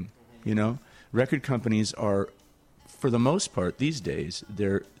everything. Record companies are, for the most part these days,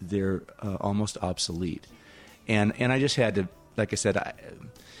 they're almost obsolete, and I just had to, like I said,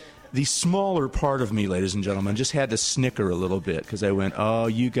 the smaller part of me, ladies and gentlemen, just had to snicker a little bit, because I went, oh,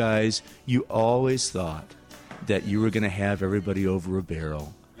 you guys, you always thought that you were going to have everybody over a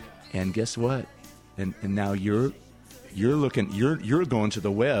barrel, and guess what? And now you're going to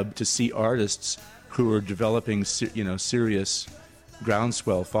the web to see artists who are developing serious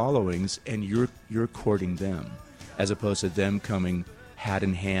groundswell followings, and you're courting them, as opposed to them coming hat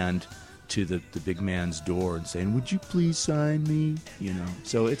in hand to the big man's door and saying, "Would you please sign me?"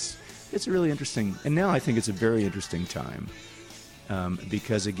 So it's really interesting, and now I think it's a very interesting time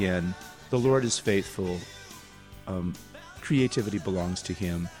because again, the Lord is faithful. Creativity belongs to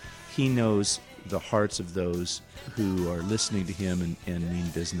Him. He knows the hearts of those who are listening to Him and mean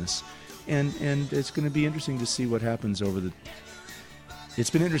business. And it's going to be interesting to see what happens it's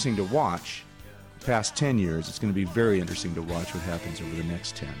been interesting to watch past 10 years. It's going to be very interesting to watch what happens over the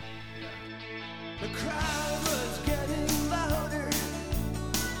next 10. The crowd was getting louder,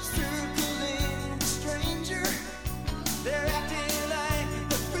 circling the stranger. They're acting like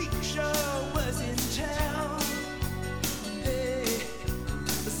the freak show was in town. Hey,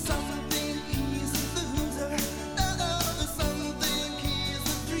 some think he's a loser, some think he's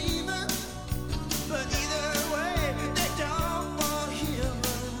a dreamer. But either way, they don't want him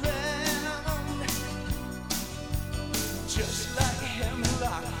around. Just like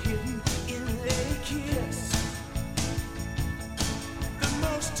hemlock hidden in a kiss. The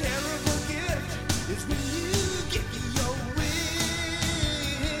most terrible gift is when you get your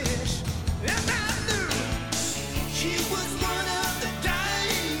wish. And I knew he was one of the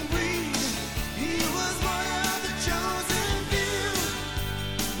dying breed. He was one of the chosen few,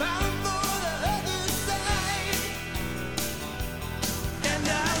 bound for the other side. And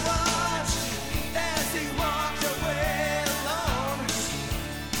I watched as he walked away alone,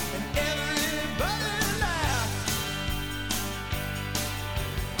 and everybody laughed.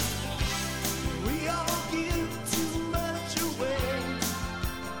 We all give too much away,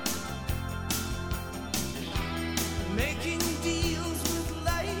 making deals with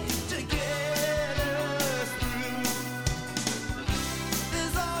life to get us through.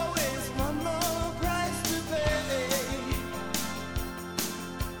 There's always one more price to pay,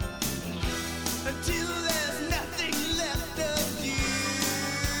 until there's nothing left of you.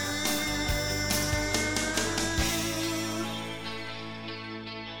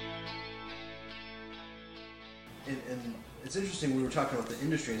 And it's interesting, we were talking about the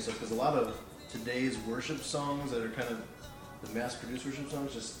industry and stuff, because a lot of today's worship songs that are kind of the mass-produced worship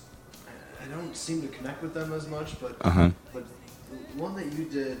songs, just I don't seem to connect with them as much. But but the one that you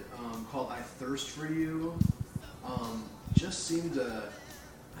did called "I Thirst for You" just seemed to,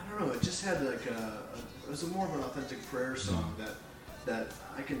 I don't know, it just had like it was more of an authentic prayer song that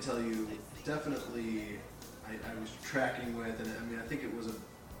I can tell you definitely I was tracking with, and I mean I think it was a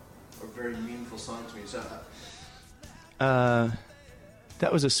very meaningful song to me. So.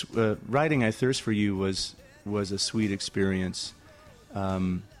 That was writing "I Thirst for You" was a sweet experience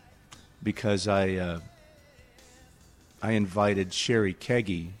because I invited Sherry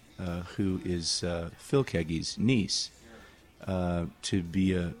Keggy, who is Phil Keggy's niece, to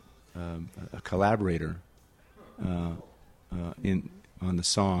be a collaborator on the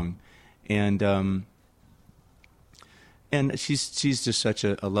song, and she's just such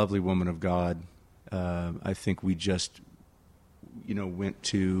a lovely woman of God. I think we just went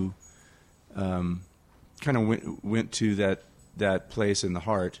to went to that place in the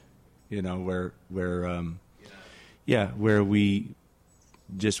heart, where we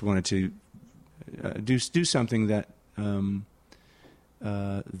just wanted to do something that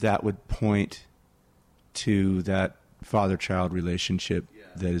that would point to that father-child relationship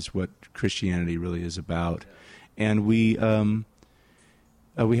that is what Christianity really is about. And we had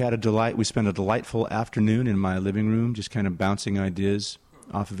we spent a delightful afternoon in my living room, just kind of bouncing ideas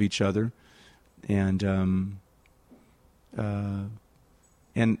off of each other, and then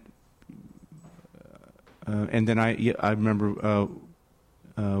I remember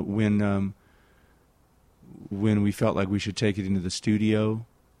when we felt like we should take it into the studio.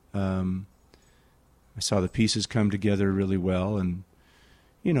 I saw the pieces come together really well, and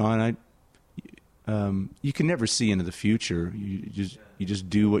and you can never see into the future. You just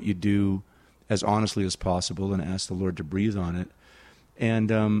do what you do as honestly as possible and ask the Lord to breathe on it.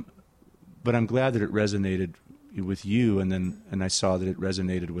 And but I'm glad that it resonated with you, and I saw that it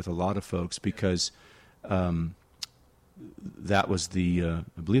resonated with a lot of folks because that was I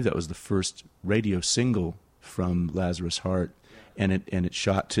believe that was the first radio single from Lazarus Heart, and it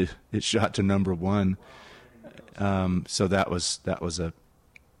shot to number one. So that was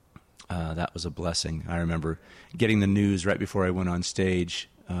a blessing. I remember getting the news right before I went on stage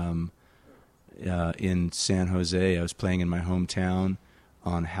in San Jose. I was playing in my hometown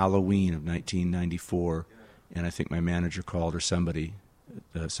on Halloween of 1994, And I think my manager called, or somebody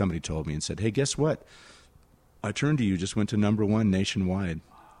told me and said, "Hey, guess what? I Turn to You just went to #1 nationwide."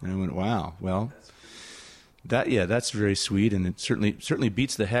 And I went, "Wow, well, that's very sweet, and it certainly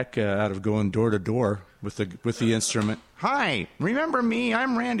beats the heck out of going door to door with the instrument." "Hi, remember me?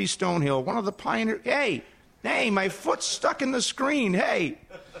 I'm Randy Stonehill, one of the pioneers. Hey, my foot's stuck in the screen. Hey."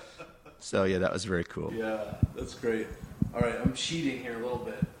 So yeah, that was very cool. Yeah, that's great. All right, I'm cheating here a little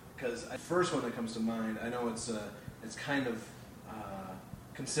bit because the first one that comes to mind, I know it's kind of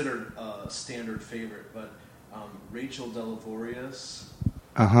considered a standard favorite, but Rachel Delavorius.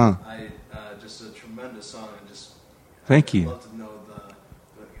 Just a tremendous song, and just Thank you. I'd love to know the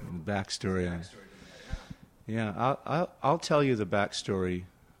Backstory. backstory to that. Yeah, I'll tell you the backstory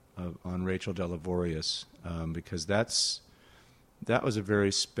on Rachel Delavorius because that was a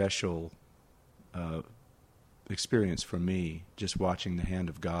very special experience for me, just watching the hand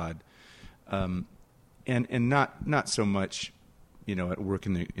of God, and not so much, at work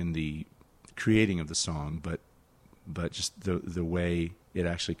in the creating of the song, but just the way it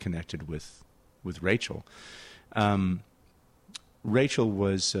actually connected with Rachel. Rachel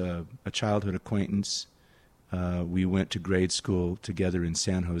was a childhood acquaintance. We went to grade school together in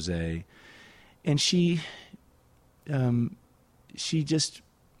San Jose, and she just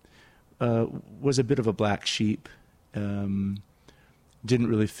was a bit of a black sheep. Didn't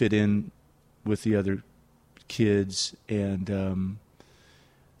really fit in with the other kids, and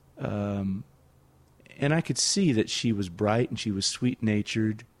I could see that she was bright and she was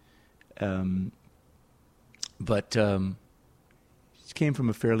sweet-natured, but she came from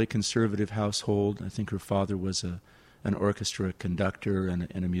a fairly conservative household. I think her father was an orchestra conductor and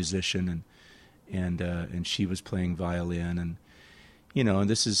a musician, and she was playing violin, and and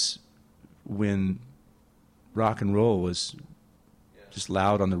this is when rock and roll was just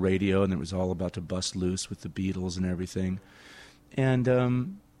loud on the radio, and it was all about to bust loose with the Beatles and everything, and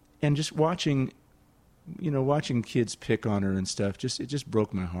just watching kids pick on her and stuff, it just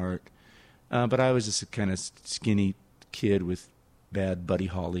broke my heart. But I was just a kind of skinny kid with bad Buddy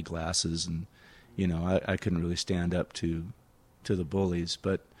Holly glasses, and I couldn't really stand up to the bullies.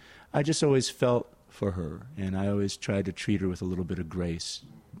 But I just always felt for her, and I always tried to treat her with a little bit of grace,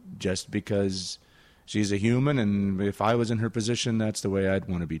 just because she's a human, and if I was in her position, that's the way I'd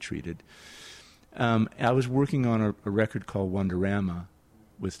want to be treated. I was working on a record called Wonderama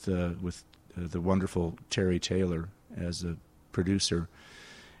with the wonderful Terry Taylor as a producer,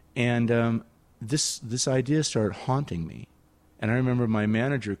 and this idea started haunting me. And I remember my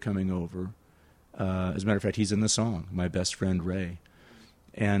manager coming over. As a matter of fact, he's in the song, my best friend Ray,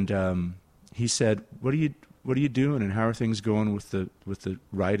 and he said, "What are you doing, and how are things going with the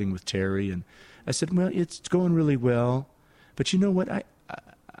writing with Terry?" And I said, "Well, it's going really well, but you know what?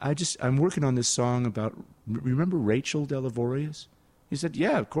 I'm working on this song about, remember Rachel Delavorius?" He said,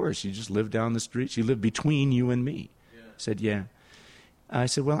 "Yeah, of course. She just lived down the street. She lived between you and me." Yeah. I said, "Yeah." I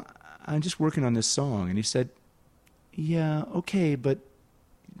said, "Well, I'm just working on this song." And he said, "Yeah, okay, but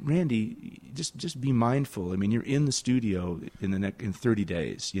Randy, just be mindful. I mean, you're in the studio in 30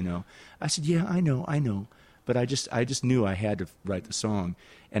 days, I said, "Yeah, I know. But I just knew I had to write the song."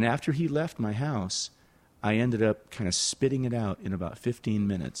 And after he left my house, I ended up kind of spitting it out in about 15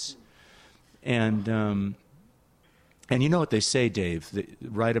 minutes. And you know what they say, Dave,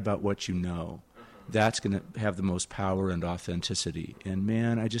 write about what you know. That's going to have the most power and authenticity. And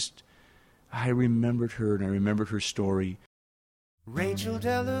man, I remembered her, and I remembered her story. Rachel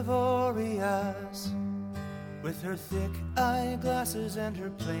Delavorius, with her thick eyeglasses and her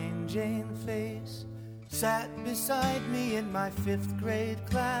plain Jane face, sat beside me in my 5th grade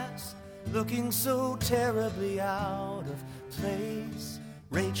class, looking so terribly out of place.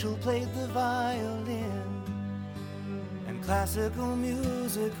 Rachel played the violin, and classical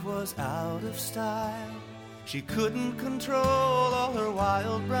music was out of style. She couldn't control all her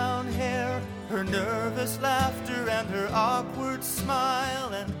wild brown hair, her nervous laughter and her awkward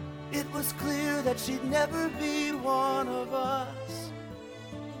smile, and it was clear that she'd never be one of us.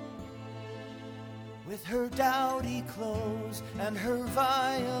 With her dowdy clothes and her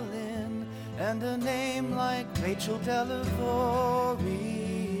violin and a name like Rachel Delavorius.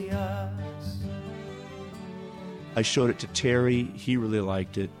 I showed it to Terry. He really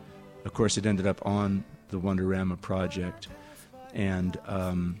liked it. Of course, it ended up on the Wonderama project, and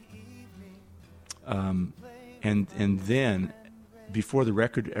then before the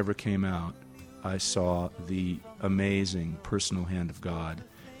record ever came out, I saw the amazing personal hand of God,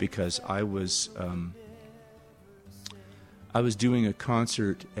 because I was doing a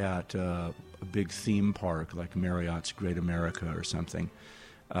concert at a big theme park like Marriott's Great America or something,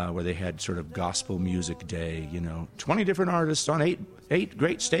 where they had sort of gospel music day, 20 different artists on eight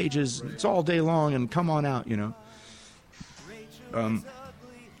great stages. It's all day long, and come on out,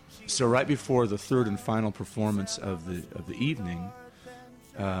 So right before the third and final performance of the evening,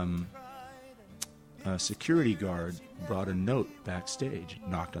 a security guard brought a note backstage,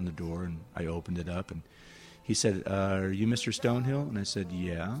 knocked on the door, and I opened it up, and he said, "Are you Mr. Stonehill?" And I said,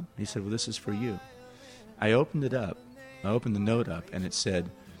 "Yeah." He said, "Well, this is for you." I opened it up. I opened the note up, and it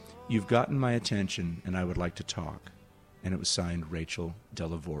said, "You've gotten my attention, and I would like to talk." And it was signed Rachel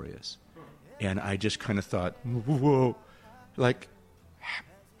Delavorius. And I just kind of thought, whoa, like,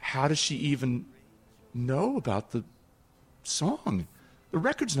 how does she even know about the song? The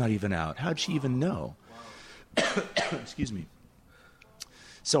record's not even out. How'd she even know? Excuse me.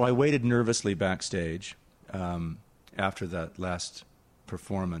 So I waited nervously backstage after that last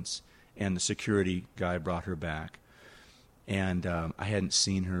performance, and the security guy brought her back. And I hadn't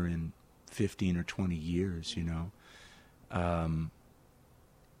seen her in 15 or 20 years, And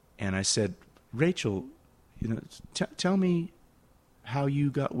I said, "Rachel, tell me how you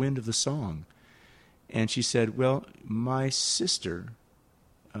got wind of the song." And she said, "Well, my sister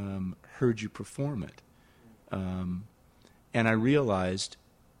heard you perform it." And I realized,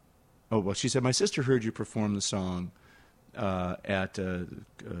 she said, "My sister heard you perform the song at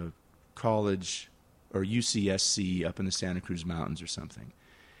college or UCSC up in the Santa Cruz Mountains or something."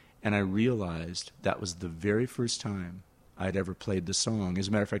 And I realized that was the very first time I'd ever played the song. As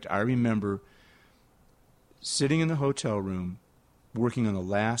a matter of fact, I remember sitting in the hotel room working on the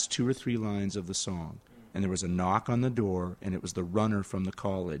last 2 or 3 lines of the song, and there was a knock on the door, and it was the runner from the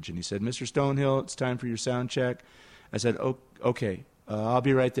college. And he said, "Mr. Stonehill, it's time for your sound check." I said, "Okay, I'll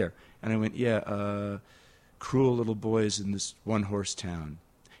be right there." And I went, "Yeah, cruel little boys in this one-horse town.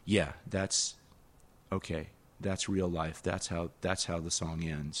 Yeah, that's okay. That's real life. That's how the song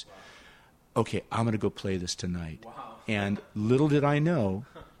ends. Okay, I'm going to go play this tonight." Wow. And little did I know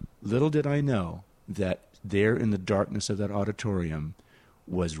that there in the darkness of that auditorium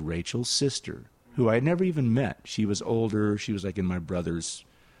was Rachel's sister, who I had never even met. She was older. She was like in my brother's,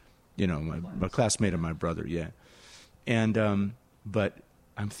 my classmate of my brother, yeah. And, but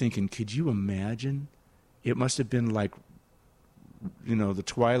I'm thinking, could you imagine? It must have been like, the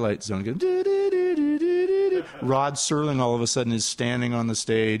Twilight Zone. Rod Serling all of a sudden is standing on the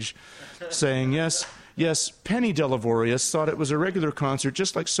stage saying, yes, Penny Delavorius thought it was a regular concert,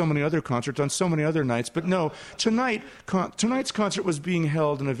 just like so many other concerts on so many other nights. But no, tonight's concert was being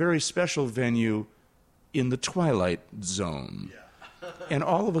held in a very special venue in the Twilight Zone. And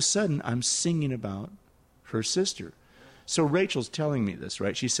all of a sudden, I'm singing about her sister. So Rachel's telling me this,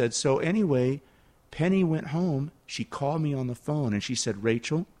 right? She said, so anyway, Penny went home. She called me on the phone, and she said,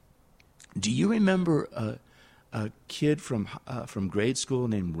 "Rachel, do you remember a kid from grade school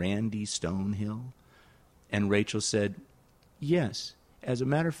named Randy Stonehill?" And Rachel said, "Yes. As a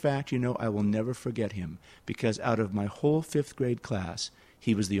matter of fact, I will never forget him, because out of my whole 5th grade class,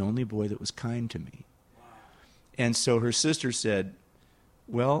 he was the only boy that was kind to me." Wow. And so her sister said,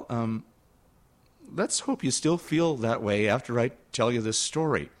 "Well, let's hope you still feel that way after I tell you this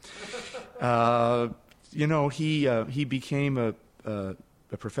story." He became a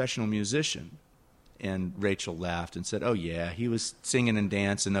professional musician. And Rachel laughed and said, "Oh, yeah, he was singing and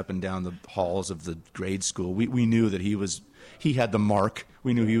dancing up and down the halls of the grade school. We knew that he had the mark.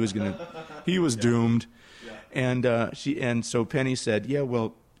 We knew he was doomed." Yeah. And so Penny said, "Yeah,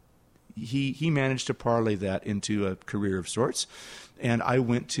 well, he managed to parlay that into a career of sorts. And I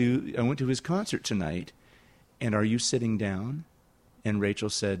went to his concert tonight. And are you sitting down?" And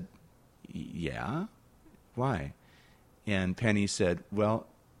Rachel said, "Yeah. Why?" And Penny said, "Well,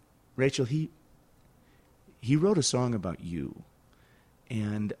 Rachel, he wrote a song about you,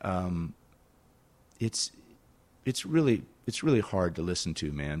 and it's really hard to listen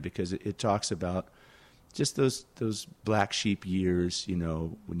to, man, because it talks about just those black sheep years,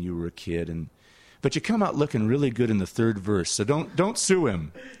 when you were a kid, but you come out looking really good in the 3rd verse. So don't sue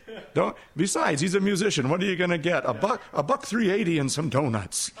him. Don't. Besides, he's a musician. What are you gonna get? A buck $3.80 and some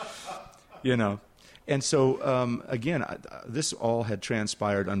donuts, And so again, this all had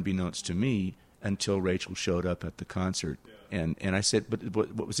transpired unbeknownst to me until Rachel showed up at the concert. Yeah. And I said, but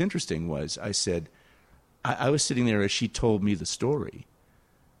what was interesting was, I said, I was sitting there as she told me the story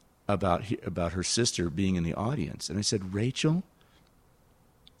about her sister being in the audience. And I said, "Rachel,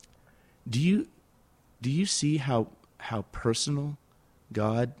 do you see how personal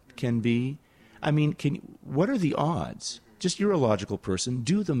God can be? I mean, what are the odds? Just, you're a logical person.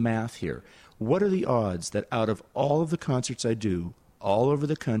 Do the math here. What are the odds that out of all of the concerts I do, all over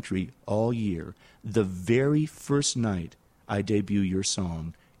the country, all year, the very first night I debut your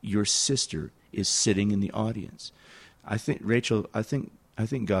song, your sister is sitting in the audience. I think, Rachel, I think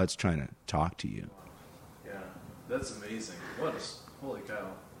God's trying to talk to you. Yeah, that's amazing. Holy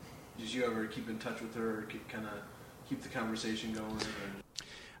cow. Did you ever keep in touch with her or kind of keep the conversation going?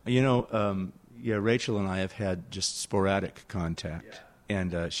 Yeah, Rachel and I have had just sporadic contact,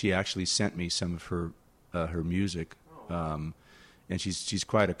 and she actually sent me some of her music, and she's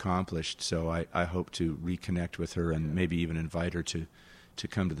quite accomplished. So I hope to reconnect with her and maybe even invite her to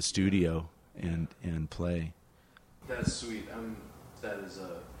come to the studio and play. That's sweet. That is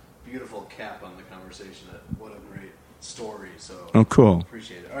a beautiful cap on the conversation. What a great story. So Oh, cool.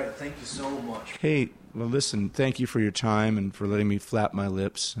 appreciate it. All right, thank you so much. Hey, well, listen, thank you for your time and for letting me flap my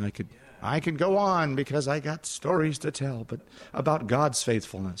lips. I could go on because I got stories to tell, but about God's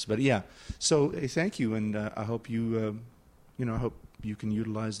faithfulness. But yeah, so hey, thank you, and I hope you, I hope you can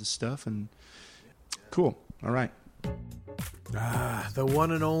utilize the stuff. And cool. All right. The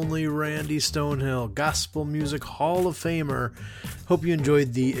one and only Randy Stonehill, Gospel Music Hall of Famer. Hope you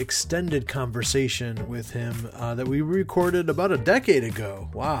enjoyed the extended conversation with him that we recorded about a decade ago.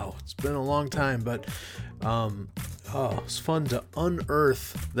 Wow, it's been a long time, but it's fun to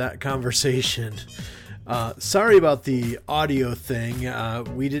unearth that conversation. Sorry about the audio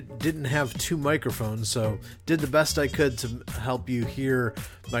thing. We didn't have two microphones, so did the best I could to help you hear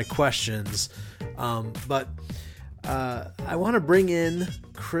my questions. But I want to bring in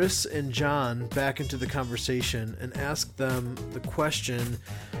Chris and John back into the conversation and ask them the question,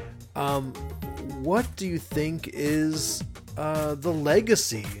 what do you think is the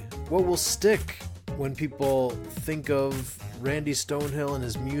legacy? What will stick when people think of Randy Stonehill and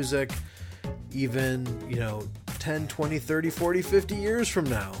his music even, 10, 20, 30, 40, 50 years from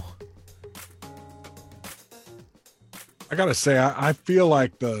now? I gotta say, I feel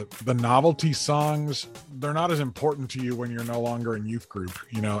like the novelty songs, they're not as important to you when you're no longer in youth group,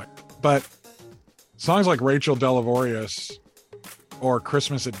 but songs like Rachel Delavorius or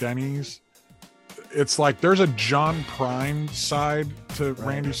Christmas at Denny's, it's like there's a John Prine side to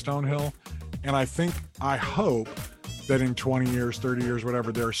Randy Stonehill. And I hope that in 20 years, 30 years,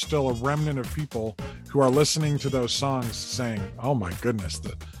 whatever, there's still a remnant of people who are listening to those songs saying, oh my goodness,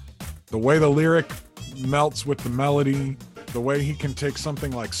 the way the lyric melts with the melody, the way he can take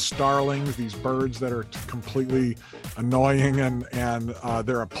something like starlings, these birds that are completely annoying and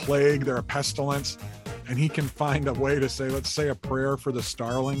they're a plague, they're a pestilence, and he can find a way to say, let's say a prayer for the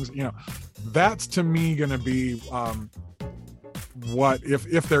starlings. That's to me going to be what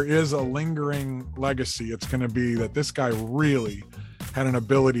if there is a lingering legacy, it's going to be that this guy really had an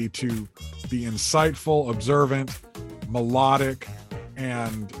ability to be insightful, observant, melodic,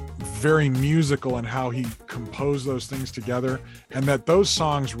 and very musical in how he composed those things together, and that those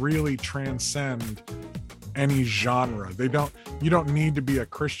songs really transcend any genre. You don't need to be a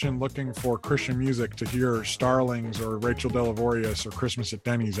Christian looking for Christian music to hear Starlings or Rachel Delavorius or Christmas at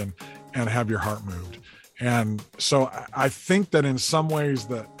Denny's and have your heart moved. And so I think that in some ways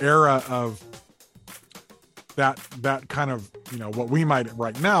the era of that kind of, what we might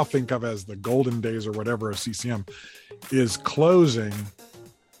right now think of as the golden days or whatever of CCM is closing.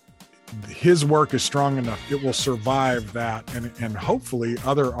 His work is strong enough, it will survive that, and hopefully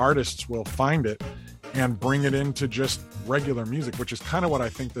other artists will find it and bring it into just regular music, which is kind of what I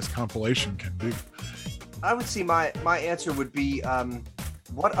think this compilation can do. I would see my answer would be,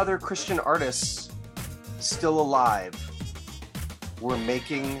 what other Christian artists still alive were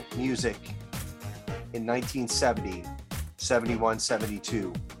making music in 1970, 71,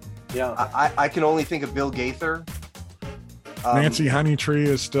 72? Yeah. I can only think of Bill Gaither. Nancy Honeytree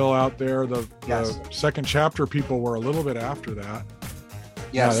is still out there. The Yes. second chapter people were a little bit after that.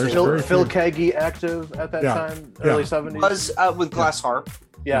 Yes, there's it very Phil few. Kagi active at that Yeah. time, Yeah. early 70s. was with Glass Harp.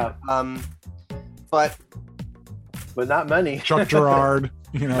 Yeah, But but not many. Chuck Gerard,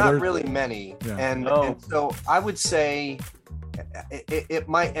 not they're- really many. Yeah. And so I would say it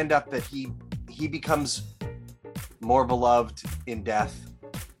might end up that he becomes more beloved in death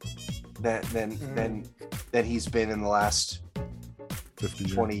than he's been in the last 50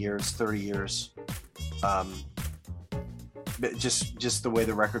 years. 20 years, 30 years. But just the way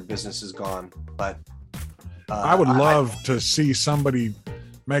the record business has gone. But I would love to see somebody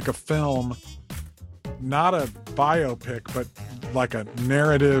make a film, not a biopic, but like a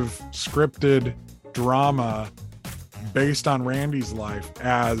narrative scripted drama based on Randy's life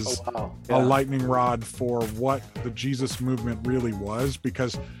as a lightning rod for what the Jesus movement really was,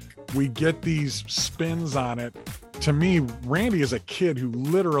 because we get these spins on it. To me, Randy is a kid who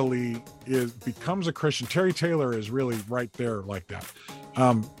literally becomes a Christian. Terry Taylor is really right there like that.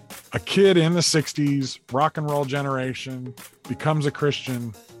 A kid in the 60s, rock and roll generation, becomes a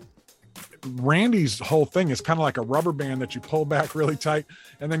Christian, Randy's whole thing is kind of like a rubber band that you pull back really tight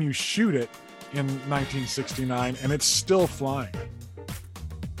and then you shoot it in 1969 and it's still flying.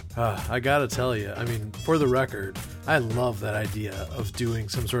 I gotta tell you, I mean, for the record, I love that idea of doing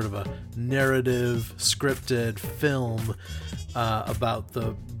some sort of a narrative, scripted film about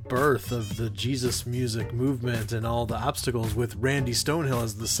the birth of the Jesus music movement and all the obstacles with Randy Stonehill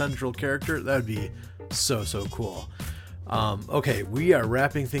as the central character. That would be so cool. Okay, we are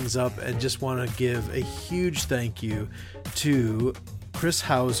wrapping things up and just want to give a huge thank you to Chris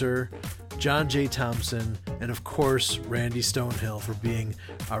Hauser, John J. Thompson, and of course, Randy Stonehill for being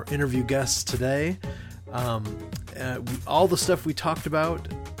our interview guests today. All the stuff we talked about,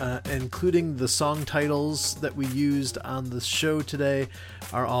 including the song titles that we used on the show today,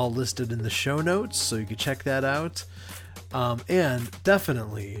 are all listed in the show notes, so you can check that out. And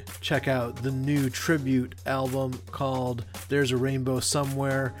definitely check out the new tribute album called There's a Rainbow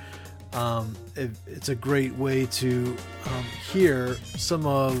Somewhere. It's a great way to hear some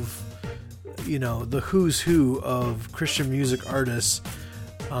of the who's who of Christian music artists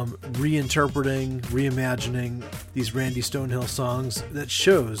reinterpreting, reimagining these Randy Stonehill songs. That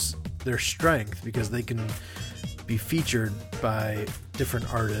shows their strength because they can be featured by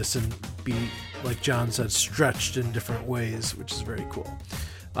different artists and be, like John said, stretched in different ways, which is very cool.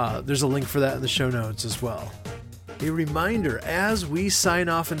 There's a link for that in the show notes as well. A reminder, as we sign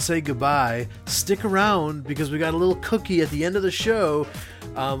off and say goodbye, stick around because we got a little cookie at the end of the show.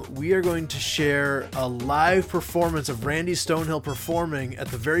 We are going to share a live performance of Randy Stonehill performing at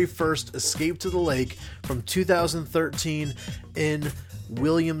the very first Escape to the Lake from 2013 in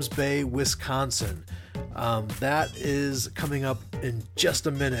Williams Bay, Wisconsin. That is coming up in just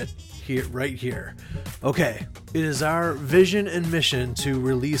a minute right here. Okay, it is our vision and mission to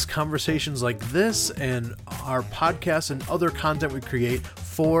release conversations like this and our podcasts and other content we create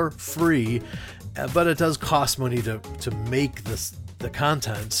for free, but it does cost money to make the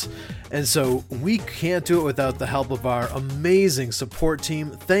content, and so we can't do it without the help of our amazing support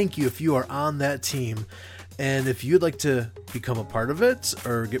team. Thank you if you are on that team. And if you'd like to become a part of it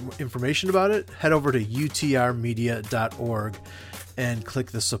or get more information about it, head over to utrmedia.org and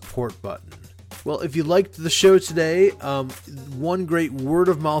click the support button. Well, if you liked the show today, one great word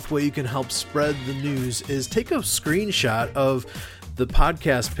of mouth way you can help spread the news is take a screenshot of the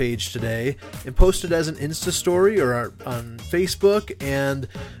podcast page today and post it as an Insta story or on Facebook and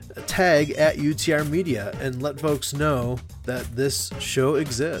tag at UTR Media and let folks know that this show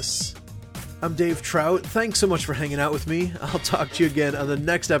exists. I'm Dave Trout. Thanks so much for hanging out with me. I'll talk to you again on the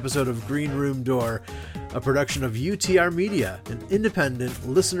next episode of Green Room Door, a production of UTR Media, an independent,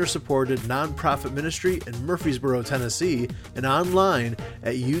 listener-supported nonprofit ministry in Murfreesboro, Tennessee, and online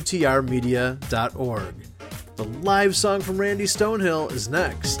at utrmedia.org. The live song from Randy Stonehill is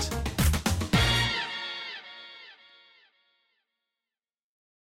next.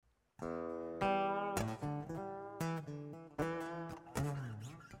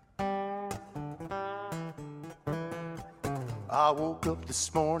 I woke up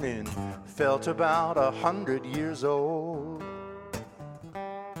this morning, felt about 100 years old.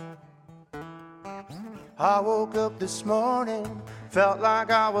 I woke up this morning, felt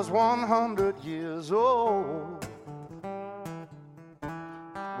like I was 100 years old.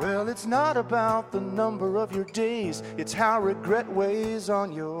 Well, it's not about the number of your days, it's how regret weighs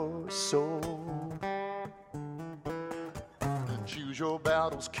on your soul. Choose your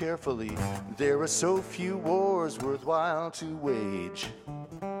battles carefully, there are so few wars worthwhile to wage.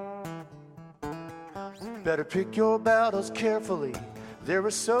 Better pick your battles carefully, there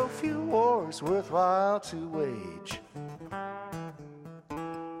are so few wars worthwhile to wage.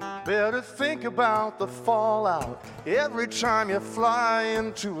 Better think about the fallout every time you fly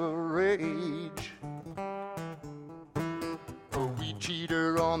into a rage. A weed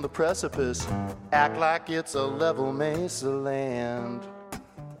cheater on the precipice, act like it's a level mesa land.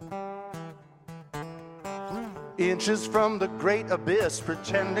 Inches from the great abyss,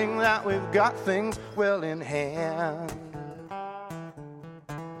 pretending that we've got things well in hand.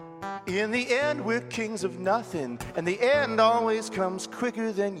 In the end, we're kings of nothing, and the end always comes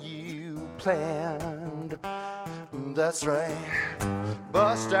quicker than you planned. That's right.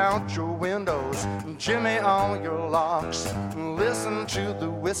 Bust out your windows, jimmy all your locks. Listen to the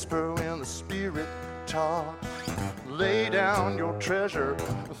whisper when the spirit talks. Lay down your treasure,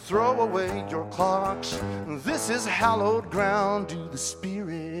 throw away your clocks. This is hallowed ground, do the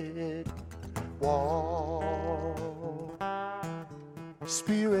spirit walk.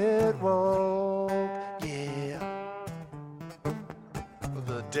 Spirit walk, yeah.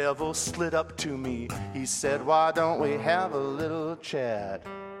 The devil slid up to me. He said, why don't we have a little chat?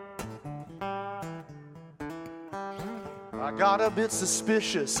 I got a bit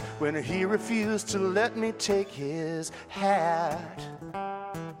suspicious when he refused to let me take his hat.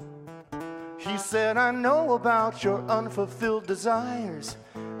 He said, I know about your unfulfilled desires.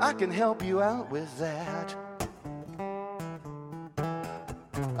 I can help you out with that.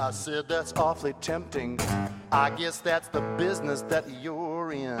 I said, that's awfully tempting. I guess that's the business that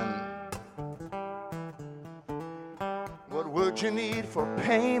you're in. What would you need for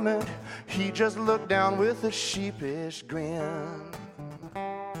payment? He just looked down with a sheepish grin.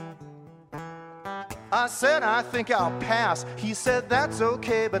 I said, I think I'll pass. He said, that's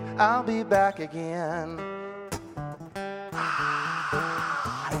okay, but I'll be back again.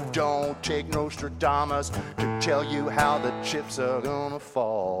 Don't take Nostradamus to tell you how the chips are gonna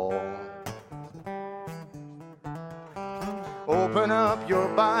fall. Open up your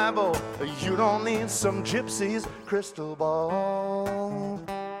Bible. You don't need some gypsy's crystal ball.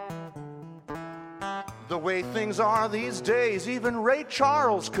 The way things are these days, even Ray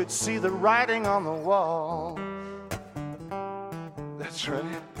Charles could see the writing on the wall. That's right.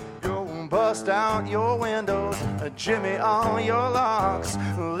 Go and bust out your windows, jimmy all your locks.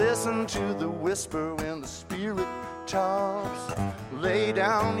 Listen to the whisper when the spirit talks. Lay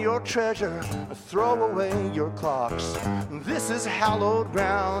down your treasure, throw away your clocks. This is hallowed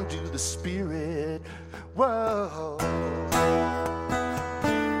ground to the spirit. Whoa.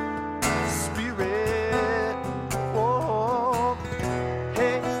 Spirit. Whoa.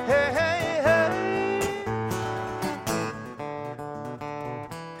 Hey, hey, hey, hey.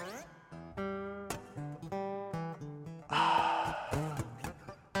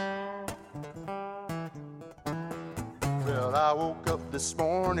 Well, I woke up this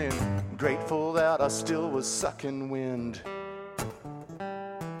morning grateful that I still was sucking wind.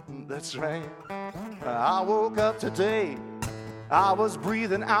 That's right. I woke up today, I was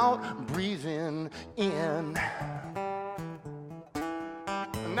breathing out, breathing in.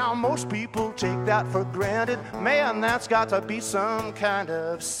 Now most people take that for granted. Man, that's got to be some kind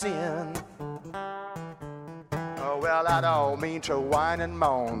of sin. Well, I don't mean to whine and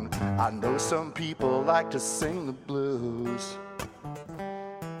moan. I know some people like to sing the blues.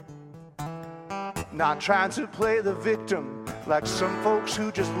 Not trying to play the victim like some folks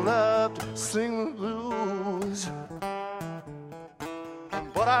who just love to sing the blues.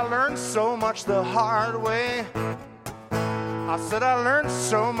 But I learned so much the hard way. I said I learned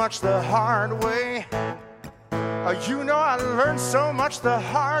so much the hard way. You know I learned so much the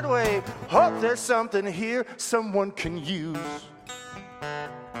hard way. Hope there's something here someone can use.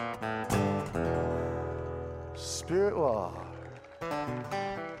 Spirit water.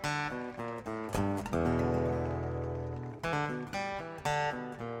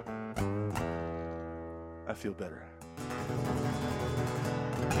 I feel better.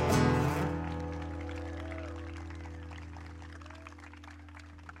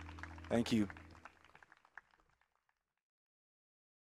 Thank you.